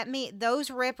pinky. Those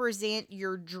represent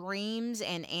your dreams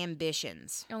and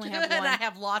ambitions. I only and have one. I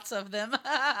have lots of them.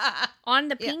 On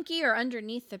the Yeah. pinky or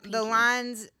underneath the pinky? The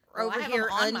lines Well, I over have 'em here on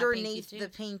my pinky, underneath too. the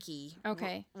pinky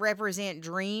Okay. represent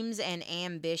dreams and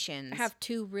ambitions. I have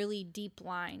 2 really deep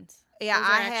lines. Yeah, Those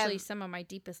are I actually have some of my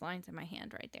deepest lines in my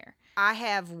hand right there. I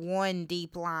have one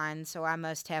deep line, so I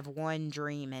must have one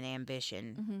dream and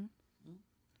ambition. Mm-hmm.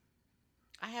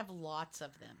 I have lots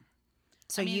of them.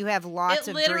 So I mean, you have lots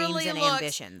it of dreams literally and looks-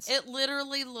 ambitions. It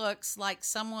literally looks like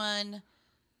someone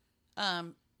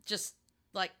just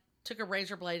like took a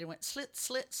razor blade and went slit,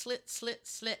 slit, slit, slit,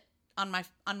 slit on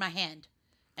my hand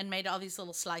and made all these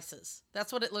little slices.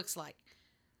 That's what it looks like.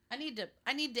 I need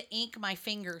to ink my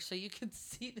finger so you can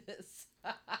see this.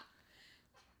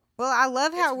 Well, I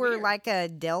love how It's we're weird.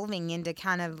 like delving into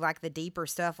kind of like the deeper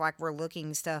stuff, like we're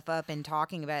looking stuff up and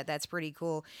talking about it. That's pretty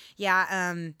cool.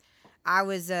 Yeah, I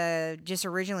was just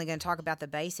originally going to talk about the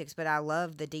basics, but I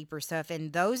love the deeper stuff.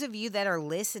 And those of you that are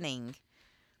listening,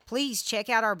 please check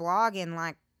out our blog and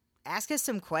like ask us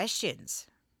some questions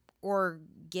or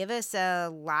give us a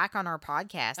like on our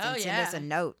podcast and Oh, send us yeah. a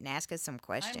note and ask us some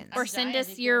questions. I'm Or send dying us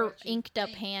to hear your what you inked up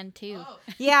think. hand too. Oh,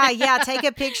 Yeah, take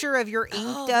a picture of your inked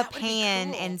Oh, up that would be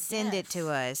hand cool. and send it to Yes.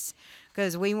 us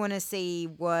because we want to see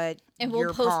what And your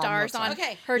we'll post palm ours looks on like.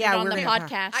 Okay. Heard Yeah, It on we're the gonna-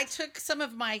 podcast. I took some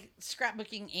of my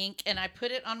scrapbooking ink and I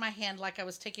put it on my hand like I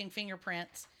was taking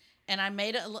fingerprints, and I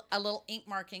made a little ink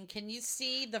marking. Can you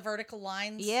see the vertical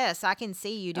lines? Yes, I can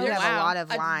see you do Oh, have wow. a lot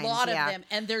of A lines. lot yeah. of them,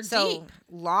 and they're So deep.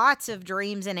 lots of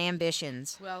dreams and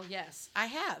ambitions. Well, yes, I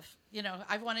have. You know,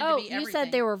 I've wanted oh, to be everything. you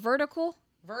said they were vertical?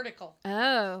 vertical.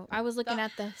 Oh, I was looking The-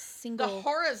 at the The single.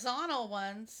 horizontal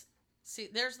ones. See,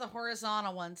 there's the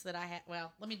horizontal ones that I had.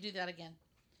 Well, let me do that again.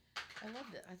 I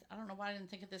loved it. I don't know why I didn't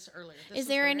think of this earlier. This Is was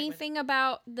there the right way. anything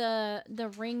about the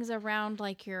rings around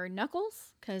like your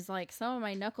knuckles? Because like some of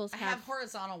my knuckles I have, have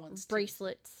horizontal ones too.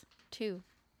 bracelets too.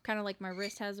 Kind of like my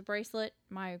wrist has a bracelet.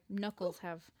 My knuckles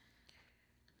have.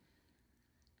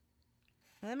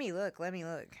 Let me look.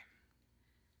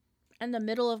 And the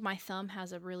middle of my thumb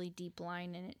has a really deep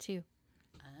line in it too.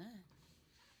 Ah.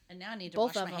 And now I need to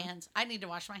Both wash of my them. hands. I need to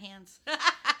wash my hands.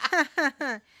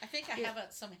 I think I have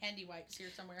some handy wipes here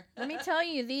somewhere. Let me tell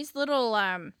you, these little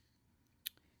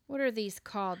what are these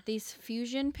called? These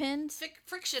fusion pins?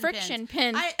 Friction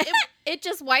pins. it- It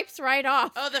just wipes right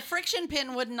off. oh, the friction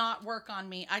pin would not work on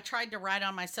me. I tried to write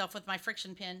on myself with my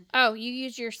friction pin. Oh, you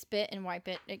use your spit and wipe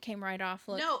it. It came right off.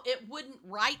 Look. No, it wouldn't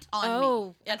write on Oh,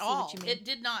 me I at see what all. you mean. It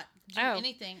did not do Oh.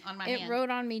 anything on my It hand. wrote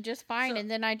on me just fine, So- and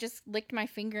then I just licked my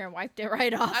finger and wiped it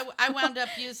right off. I wound up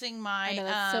using my I know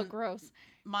that's so gross.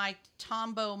 my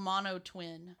Tombow Mono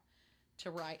Twin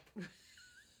to write.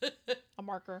 A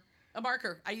marker. A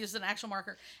marker. I used an actual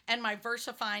marker. And my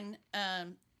VersaFine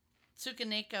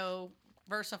Tsukaneko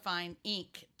VersaFine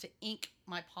ink to ink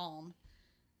my palm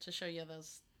to show you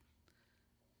those,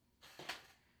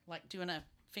 like doing a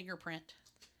fingerprint.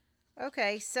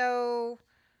 Okay, so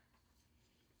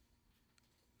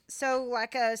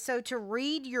to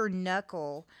read your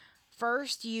knuckle,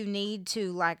 first you need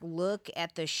to like look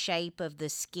at the shape of the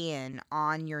skin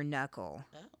on your knuckle.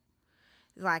 Oh.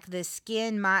 Like the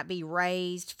skin might be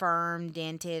raised, firm,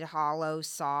 dented, hollow,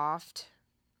 soft.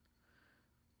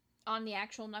 On the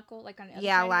actual knuckle, like on the other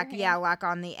Yeah, side like of your hand? like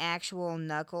on the actual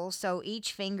knuckle. So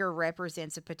each finger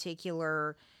represents a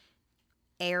particular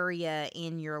area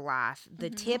in your life. The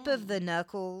tip of the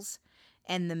knuckles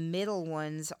and the middle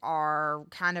ones are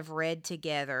kind of read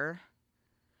together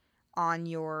on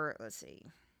your, let's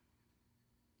see.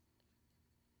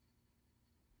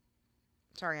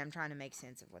 Sorry, I'm trying to make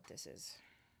sense of what this is.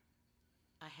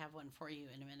 I have one for you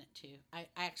in a minute too. I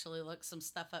actually looked some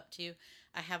stuff up too.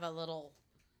 I have a little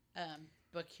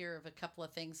book here of a couple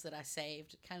of things that I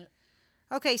saved. Kind of.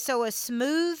 Okay, so a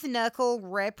smooth knuckle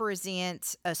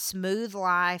represents a smooth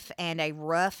life and a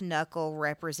rough knuckle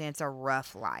represents a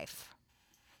rough life.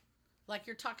 Like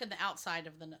you're talking the outside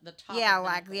of the top. Yeah, of the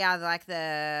like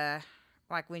knuckle.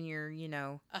 like when you're,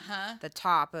 Uh-huh. the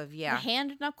top of The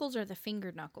hand knuckles or the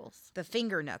finger knuckles? the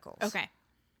finger knuckles. Okay.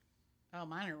 Oh,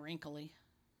 mine are wrinkly.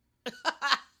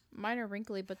 Mine are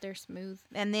wrinkly, but they're smooth.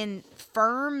 And then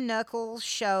firm knuckles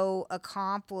show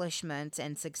accomplishments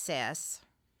and success.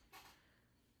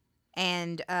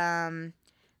 And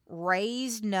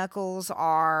raised knuckles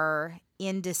are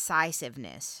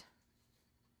indecisiveness.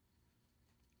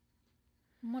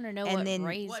 I want to know And what then-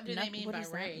 raised. What do they mean what by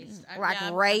does that raised? mean? Like yeah,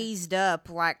 I'm raised up,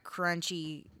 like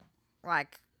crunchy,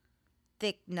 like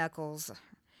thick knuckles.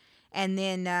 And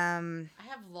then I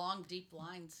have long, deep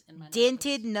lines in my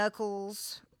dented knuckles.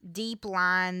 knuckles, deep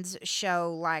lines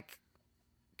show like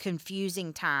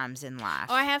confusing times in life.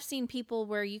 Oh, I have seen people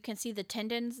where you can see the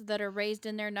tendons that are raised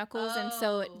in their knuckles, and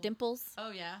so Oh. it dimples. Oh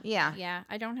yeah. Yeah. Yeah,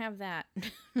 I don't have that.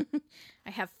 I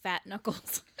have fat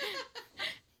knuckles.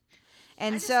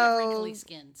 And I just have so wrinkly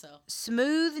skin, so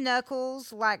smooth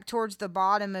knuckles, like towards the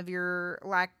bottom of your,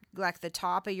 like the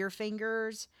top of your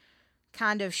fingers,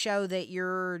 kind of show that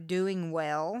you're doing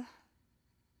well.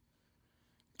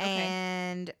 Okay.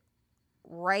 And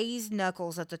raised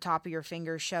knuckles at the top of your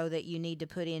fingers show that you need to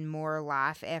put in more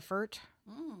life effort.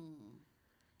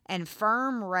 And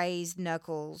firm raised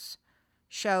knuckles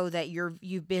show that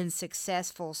you've been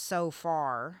successful so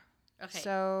far. Okay.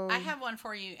 So I have one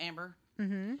for you, Amber.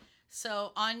 Mm-hmm.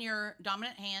 So on your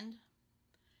dominant hand,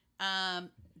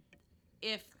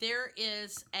 if there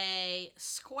is a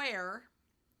square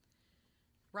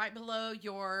right below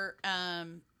your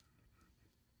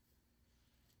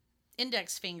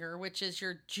index finger, which is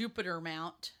your Jupiter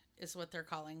mount, is what they're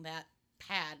calling that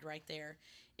pad right there.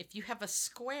 If you have a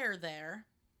square there,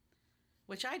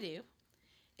 which I do,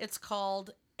 it's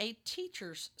called a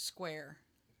teacher's square.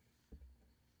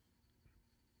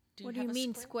 What do you have a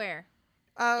mean square?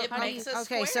 It makes a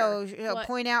okay, square. so What?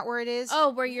 point out where it is. Oh,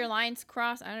 where your lines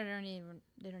cross? I don't even.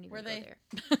 They don't even Where go they-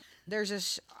 there. There's a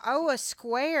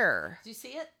square. Do you see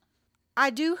it? I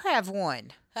do have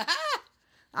one.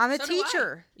 I'm a So do I.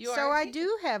 teacher, You so are a I teacher.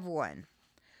 do have one.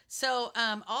 So,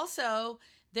 also,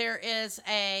 there is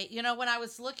when I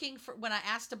was looking when I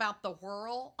asked about the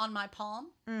whirl on my palm,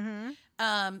 Mm-hmm.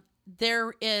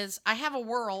 I have a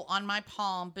whirl on my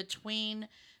palm between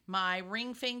my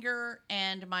ring finger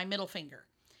and my middle finger.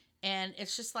 And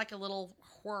it's just like a little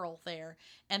whirl there.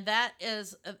 And that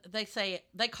is,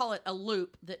 they call it a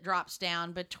loop that drops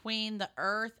down between the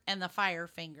earth and the fire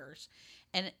fingers.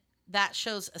 And that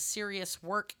shows a serious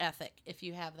work ethic if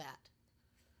you have that.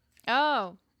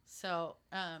 Oh, So,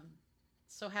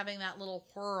 so having that little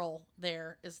whirl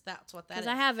there that's what that is. because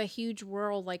I have a huge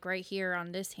whirl like right here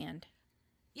on this hand.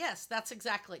 Yes, that's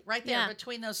exactly right there Yeah.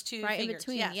 between those two Right fingers. in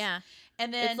between, Yes. yeah.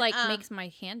 And then It's like makes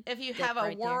my hand. if you dip have a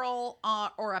right there. whirl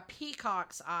or a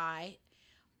peacock's eye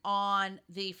on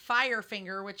the fire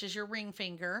finger, which is your ring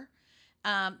finger,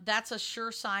 that's a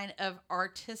sure sign of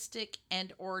artistic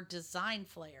and or design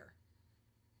flair.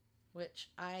 Which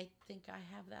I think I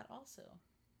have that also.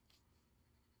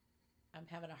 I'm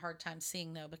having a hard time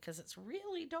seeing though because it's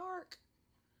really dark.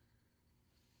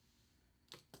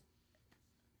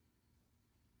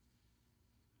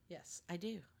 Yes, I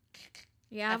do.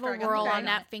 Yeah, I have After I a got the whirl light on on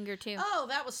that it. finger too. Oh,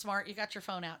 that was smart. You got your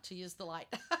phone out to use the light.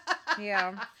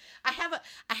 Yeah.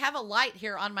 I have a light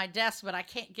here on my desk, but I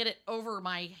can't get it over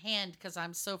my hand because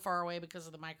I'm so far away because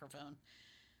of the microphone.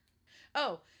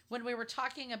 Oh, when we were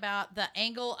talking about the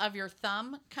angle of your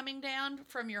thumb coming down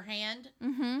from your hand,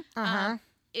 Mm-hmm. Uh-huh.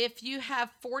 if you have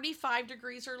 45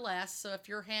 degrees or less, so if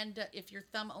your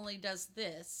thumb only does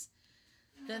this,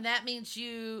 then that means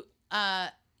you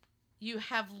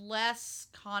have less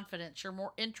confidence. You're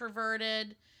more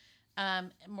introverted,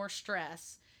 more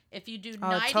stress. If you do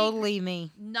 90, Totally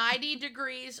me. 90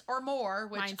 degrees or more,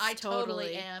 which Mine's I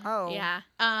totally totally- am, Oh. Yeah.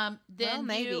 then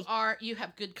maybe. you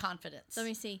have good confidence. Let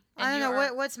me see. And I don't you know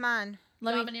are what's mine.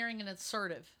 Let me domineering and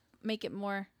assertive. make it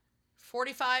more.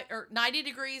 45 or 90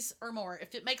 degrees or more.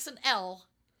 If it makes an L,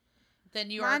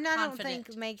 then you are Mine I don't confident.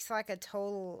 think makes like a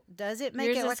total. Does it make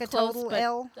Yours it is like a close, total but-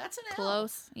 L? That's an L.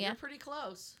 Close, yeah. You're pretty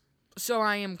close. So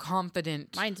I am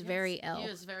confident. Mine's Yes, very L. You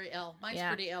is very L. Mine's Yeah.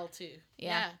 pretty L too.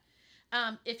 Yeah.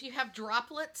 If you have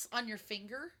droplets on your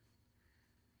finger,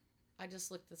 I just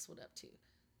looked this one up too.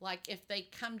 Like if they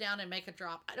come down and make a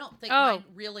drop, I don't think Oh. mine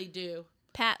really do.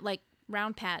 Pat like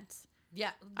round pads.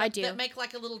 Yeah, I that- do. That make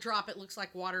like a little drop. It looks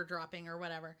like water dropping or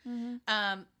whatever.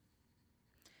 Mm-hmm.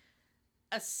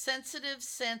 A sensitive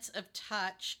sense of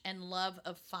touch and love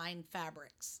of fine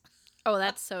fabrics. Oh,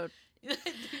 that's so. you,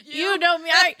 You know me.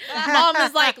 Mom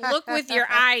was like, "Look with your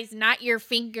eyes, not your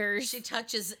fingers." She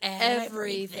touches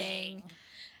Everything. everything.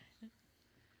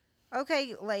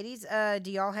 Okay, ladies.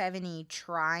 Do y'all have any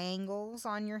triangles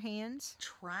on your hands?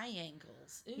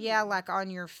 Triangles. Ooh. Yeah, like on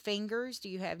your fingers. Do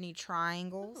you have any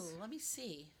triangles? Ooh, let me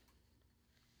see.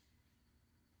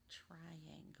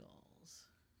 Triangles.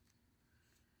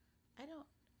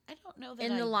 I don't know that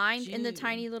In the I line, in the do.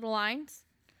 tiny little lines.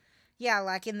 Yeah,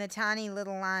 like in the tiny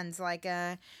little lines, like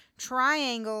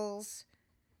triangles.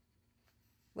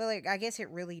 Well, I guess it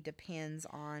really depends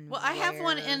on. Well, I have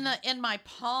one where- in my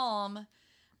palm,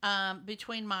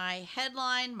 between my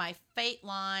headline, my fate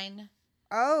line.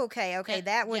 Oh, okay. And-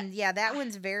 That one, yeah. that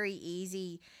one's very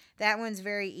easy. That one's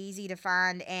very easy to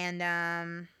find,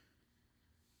 and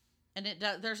And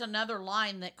there's another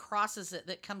line that crosses it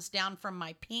that comes down from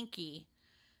my pinky,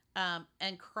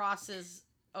 and crosses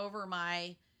over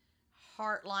my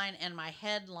heart line and my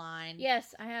head line.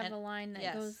 Yes, I have And- a line that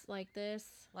yes. goes like this.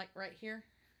 Like right here.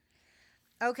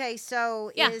 okay.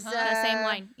 So Yeah, is the same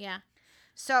line. Yeah.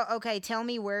 So okay, tell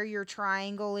me where your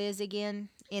triangle is again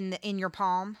in your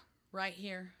palm. Right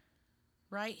here.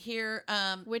 right here.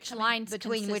 Which I mean, lines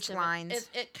Between consist which of it? lines?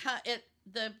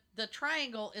 the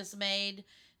triangle is made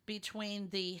between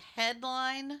the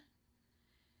headline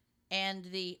and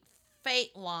the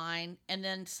fate line, and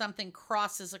then something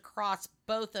crosses across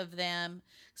both of them.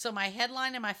 So my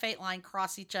headline and my fate line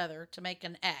cross each other to make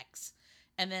an X,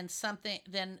 and then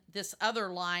this other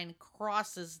line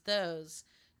crosses those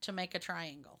to make a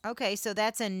triangle. Okay, so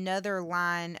that's another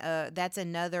line. That's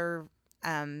another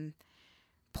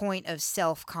point of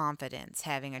self-confidence,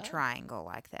 having a Oh. triangle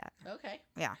like that. Okay.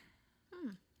 Yeah.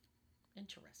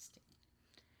 Interesting.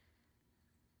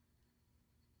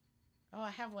 Oh,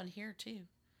 I have one here too.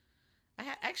 I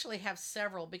actually have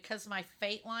several because my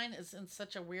fate line is in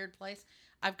such a weird place.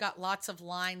 I've got lots of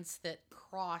lines that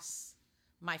cross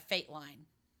my fate line.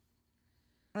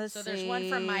 Let's So see. there's one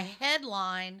from my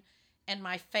headline and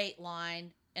my fate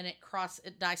line, and it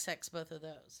dissects both of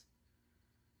those,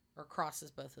 or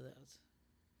crosses both of those.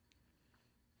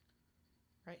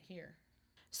 Right here.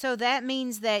 So that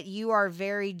means that you are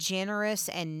very generous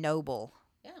and noble.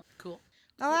 Yeah, cool.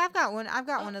 Oh, I've got one. I've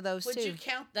got Oh, one of those would too. you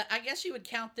count that? I guess you would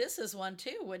count this as one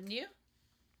too, wouldn't you?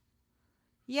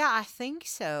 Yeah, I think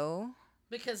so.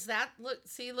 Because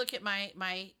look at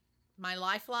my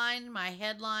lifeline, my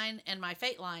headline, and my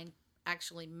fate line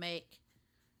actually make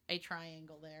a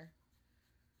triangle there.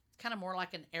 It's kind of more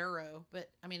like an arrow, but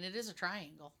I mean it is a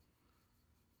triangle.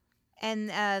 And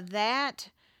that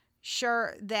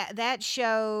shows.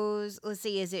 Let's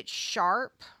see. Is it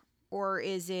sharp or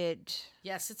is it?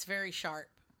 Yes, it's very sharp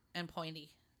and pointy,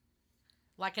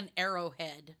 like an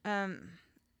arrowhead.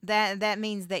 That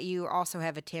means that you also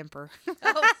have a temper.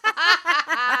 Oh.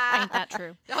 Ain't that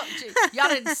true? Oh, gee. Y'all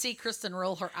didn't see Kristen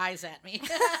roll her eyes at me.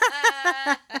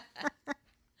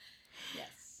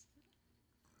 Yes.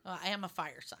 Well, I am a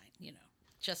fire sign,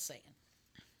 just saying.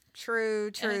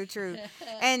 True.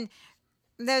 And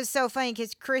that was so funny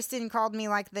because Kristen called me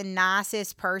like the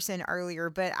nicest person earlier,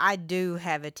 but I do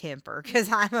have a temper because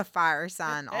I'm a fire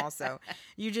sign also.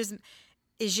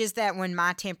 It's just that when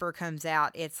my temper comes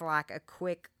out, it's like a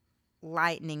quick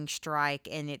lightning strike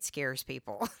and it scares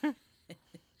people.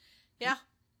 Yeah,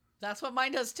 that's what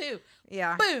mine does too.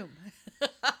 Yeah. Boom.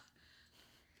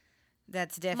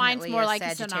 That's definitely more a like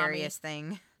a Sagittarius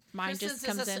thing. Mine just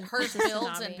comes in. Hers it's a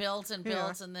builds and tsunami. builds and Yeah.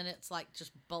 builds, and then it's like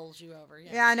just bowls you over.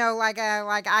 Yes. Yeah, I know. Like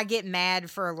I get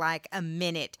mad for like a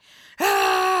minute,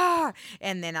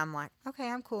 and then I'm like, okay,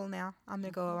 I'm cool now. I'm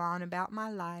gonna go on about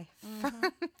my life.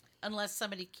 Unless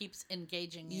somebody keeps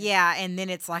engaging you. Yeah, and then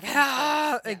it's like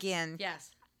Yes. again.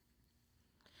 Yes.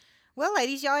 Well,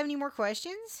 ladies, y'all have any more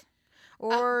questions,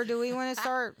 or do we want to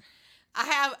start?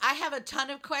 I have a ton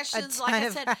of questions, like ton I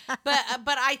of- said,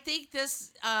 but I think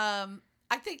this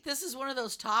is one of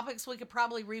those topics we could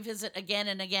probably revisit again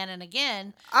and again and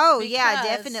again. Oh yeah,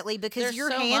 because definitely, because there's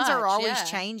your so hands are much, always yeah.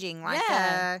 changing. Like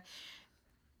Yeah.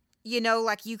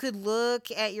 like you could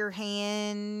look at your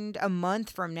hand a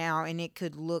month from now and it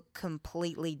could look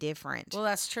completely different. Well,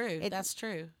 that's true. It- That's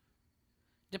true.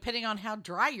 Depending on how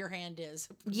dry your hand is.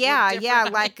 it would look Yeah,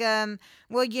 different. like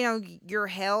well, your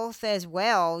health as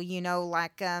well,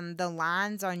 like the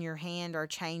lines on your hand are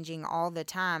changing all the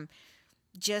time.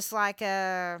 Just like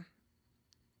your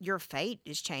fate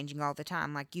is changing all the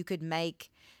time. Like you could make,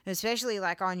 especially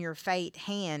like on your fate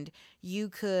hand, you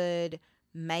could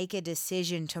make a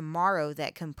decision tomorrow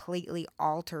that completely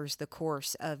alters the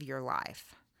course of your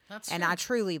life. That's And true. I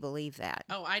truly believe that.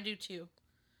 Oh, I do too.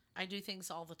 I do things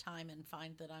all the time and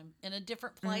find that I'm in a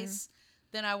different Mm-hmm. place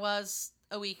than I was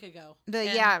a week ago. But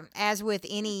And yeah, as with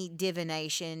any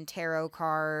divination, tarot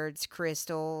cards,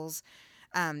 crystals,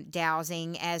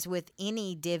 dowsing, as with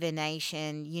any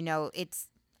divination, it's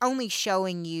only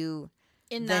showing you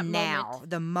In the that now, moment.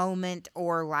 the moment,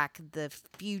 or like the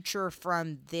future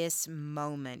from this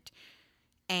moment.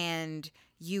 And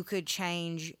you could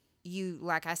change,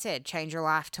 like I said, change your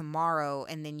life tomorrow,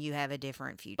 and then you have a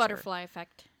different future. Butterfly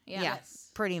effect. Yeah.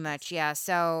 Yes. Pretty much, yeah.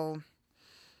 So,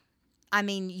 I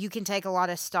mean, you can take a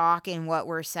lot of stock in what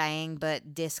we're saying,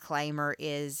 but disclaimer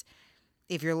is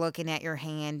if you're looking at your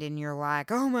hand and you're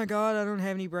like, oh my God, I don't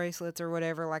have any bracelets or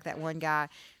whatever, like that one guy,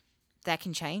 that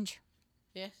can change.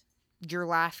 Yes. Your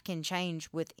life can change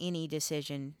with any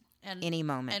decision, And any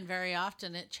moment. and very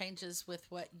often it changes with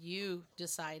what you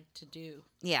decide to do.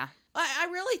 Yeah. I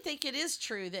really think it is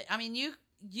true that, I mean,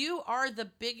 you are the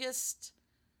biggest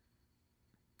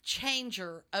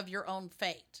changer of your own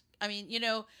fate. I mean,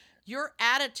 your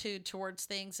attitude towards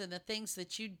things and the things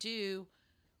that you do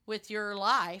with your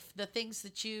life, the things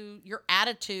that your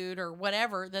attitude or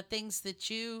whatever, the things that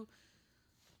you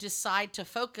decide to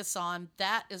focus on,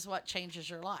 that is what changes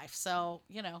your life. So,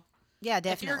 Yeah, If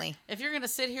you're- definitely. If you're going to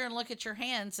sit here and look at your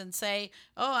hands and say,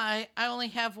 "Oh, I only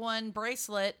have one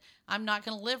bracelet. I'm not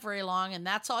going to live very long," and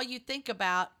that's all you think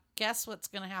about, guess what's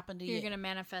going to happen to You're you? going to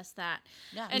manifest that.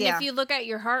 Yeah. And Yeah. if you look at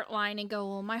your heart line and go,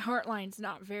 well, my heart line's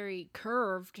not very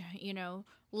curved,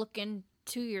 look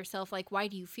into yourself, like, why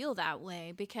do you feel that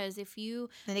way? Because if you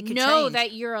And it could know change.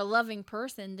 that you're a loving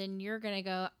person, then you're going to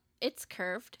go, it's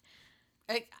curved.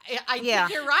 I Yeah.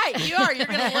 think you're right. You are. You're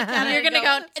going to look at it. You're and going to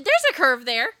go, there's a curve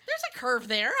there. There's a curve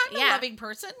there. I'm a Yeah. loving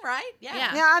person, right? Yeah.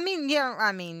 Yeah. Yeah,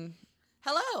 I mean,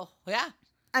 Hello. Yeah.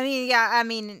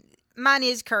 mine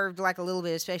is curved like a little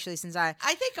bit, especially since I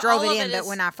I think drove all it of in. it But is-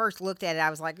 when I first looked at it, I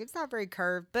was like, it's not very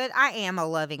curved. But I am a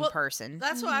loving Well, person.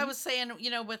 That's what I was saying,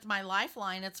 with my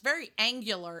lifeline. It's very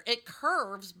angular. It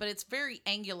curves, but it's very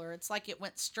angular. It's like it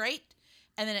went straight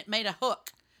and then it made a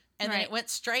hook. And then Right. it went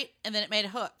straight and then it made a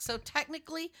hook. So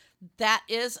technically that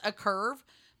is a curve,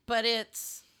 but it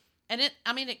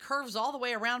curves all the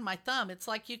way around my thumb. It's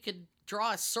like you could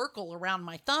draw a circle around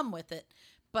my thumb with it,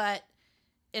 but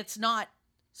it's not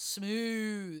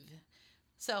smooth.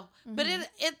 So, but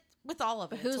it with all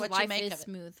of it, But whose it's what you life make is of it.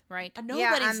 smooth, right?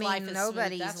 Nobody's life is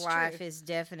nobody's smooth. That's life true. is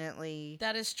definitely.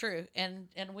 That is true, and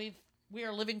we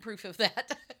are living proof of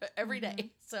that every day.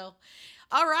 So,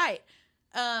 all right.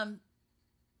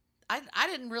 I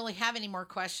didn't really have any more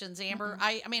questions, Amber.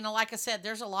 I mean, like I said,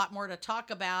 there's a lot more to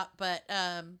talk about, but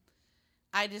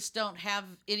I just don't have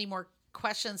any more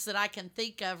questions that I can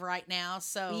think of right now.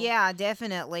 So Yeah,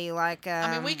 definitely. Like,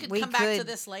 I mean, we could come back to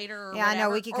this later. Or Yeah, I know,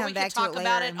 we whatever, could or come we back could to talk it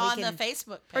about later, it and we on can- the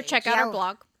Facebook page. Or check out Yeah, our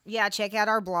blog, Yeah, check out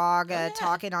our blog. yeah.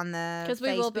 Talking on the because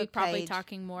we will be Facebook probably page.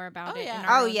 talking more about Oh, it. yeah. In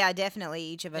our Oh own- yeah, definitely.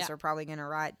 Each of us Yeah. are probably going to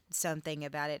write something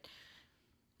about it.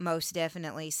 Most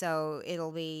definitely. So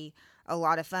it'll be a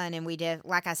lot of fun, and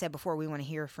like I said before, we want to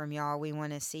hear from y'all. We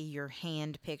want to see your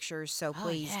hand pictures. So Oh,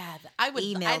 please yeah.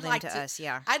 email I'd them like to us.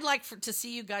 Yeah. I'd like to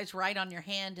see you guys write on your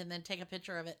hand and then take a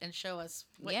picture of it and show us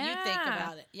what you think Yeah.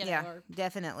 about it. Yeah. Or,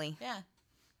 Definitely. yeah.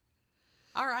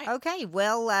 All right. Okay.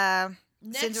 Well,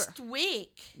 since Next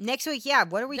week, next week, yeah.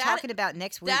 What are we That- talking about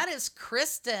next week? that is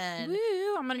Kristen.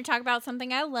 Woo, I'm going to talk about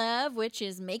something I love, which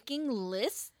is making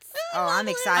lists. Oh, I'm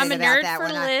excited I'm a about nerd that for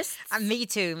one. lists. Me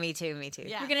too.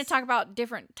 Yeah. We're going to talk about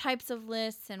different types of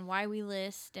lists and why we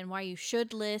list and why you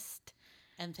should list.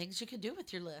 And things you can do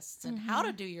with your lists and how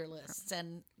to do your lists.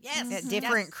 And yes, Yeah,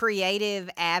 different creative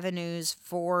avenues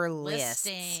for lists.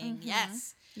 listing.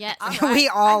 Yes. Yes. All right. We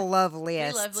all love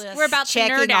lists. We love lists. We're about to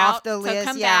Checking nerd off out, the so list.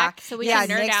 come yeah. back so we yeah,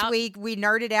 can nerd next out. week we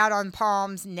nerded out on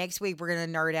palms. Next week we're gonna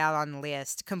nerd out on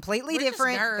list. Completely We're just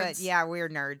different, but nerds. yeah, we're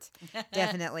nerds.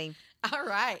 Definitely. All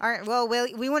right. All right. Well,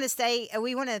 we want to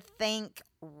we want to thank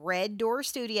Red Door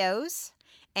Studios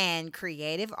and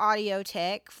Creative Audio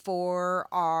Tech for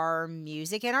our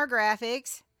music and our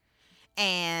graphics.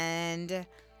 And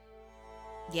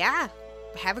yeah,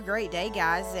 have a great day,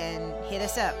 guys, and hit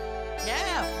us up.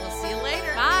 Yeah. We'll see you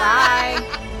later. Bye.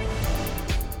 Bye.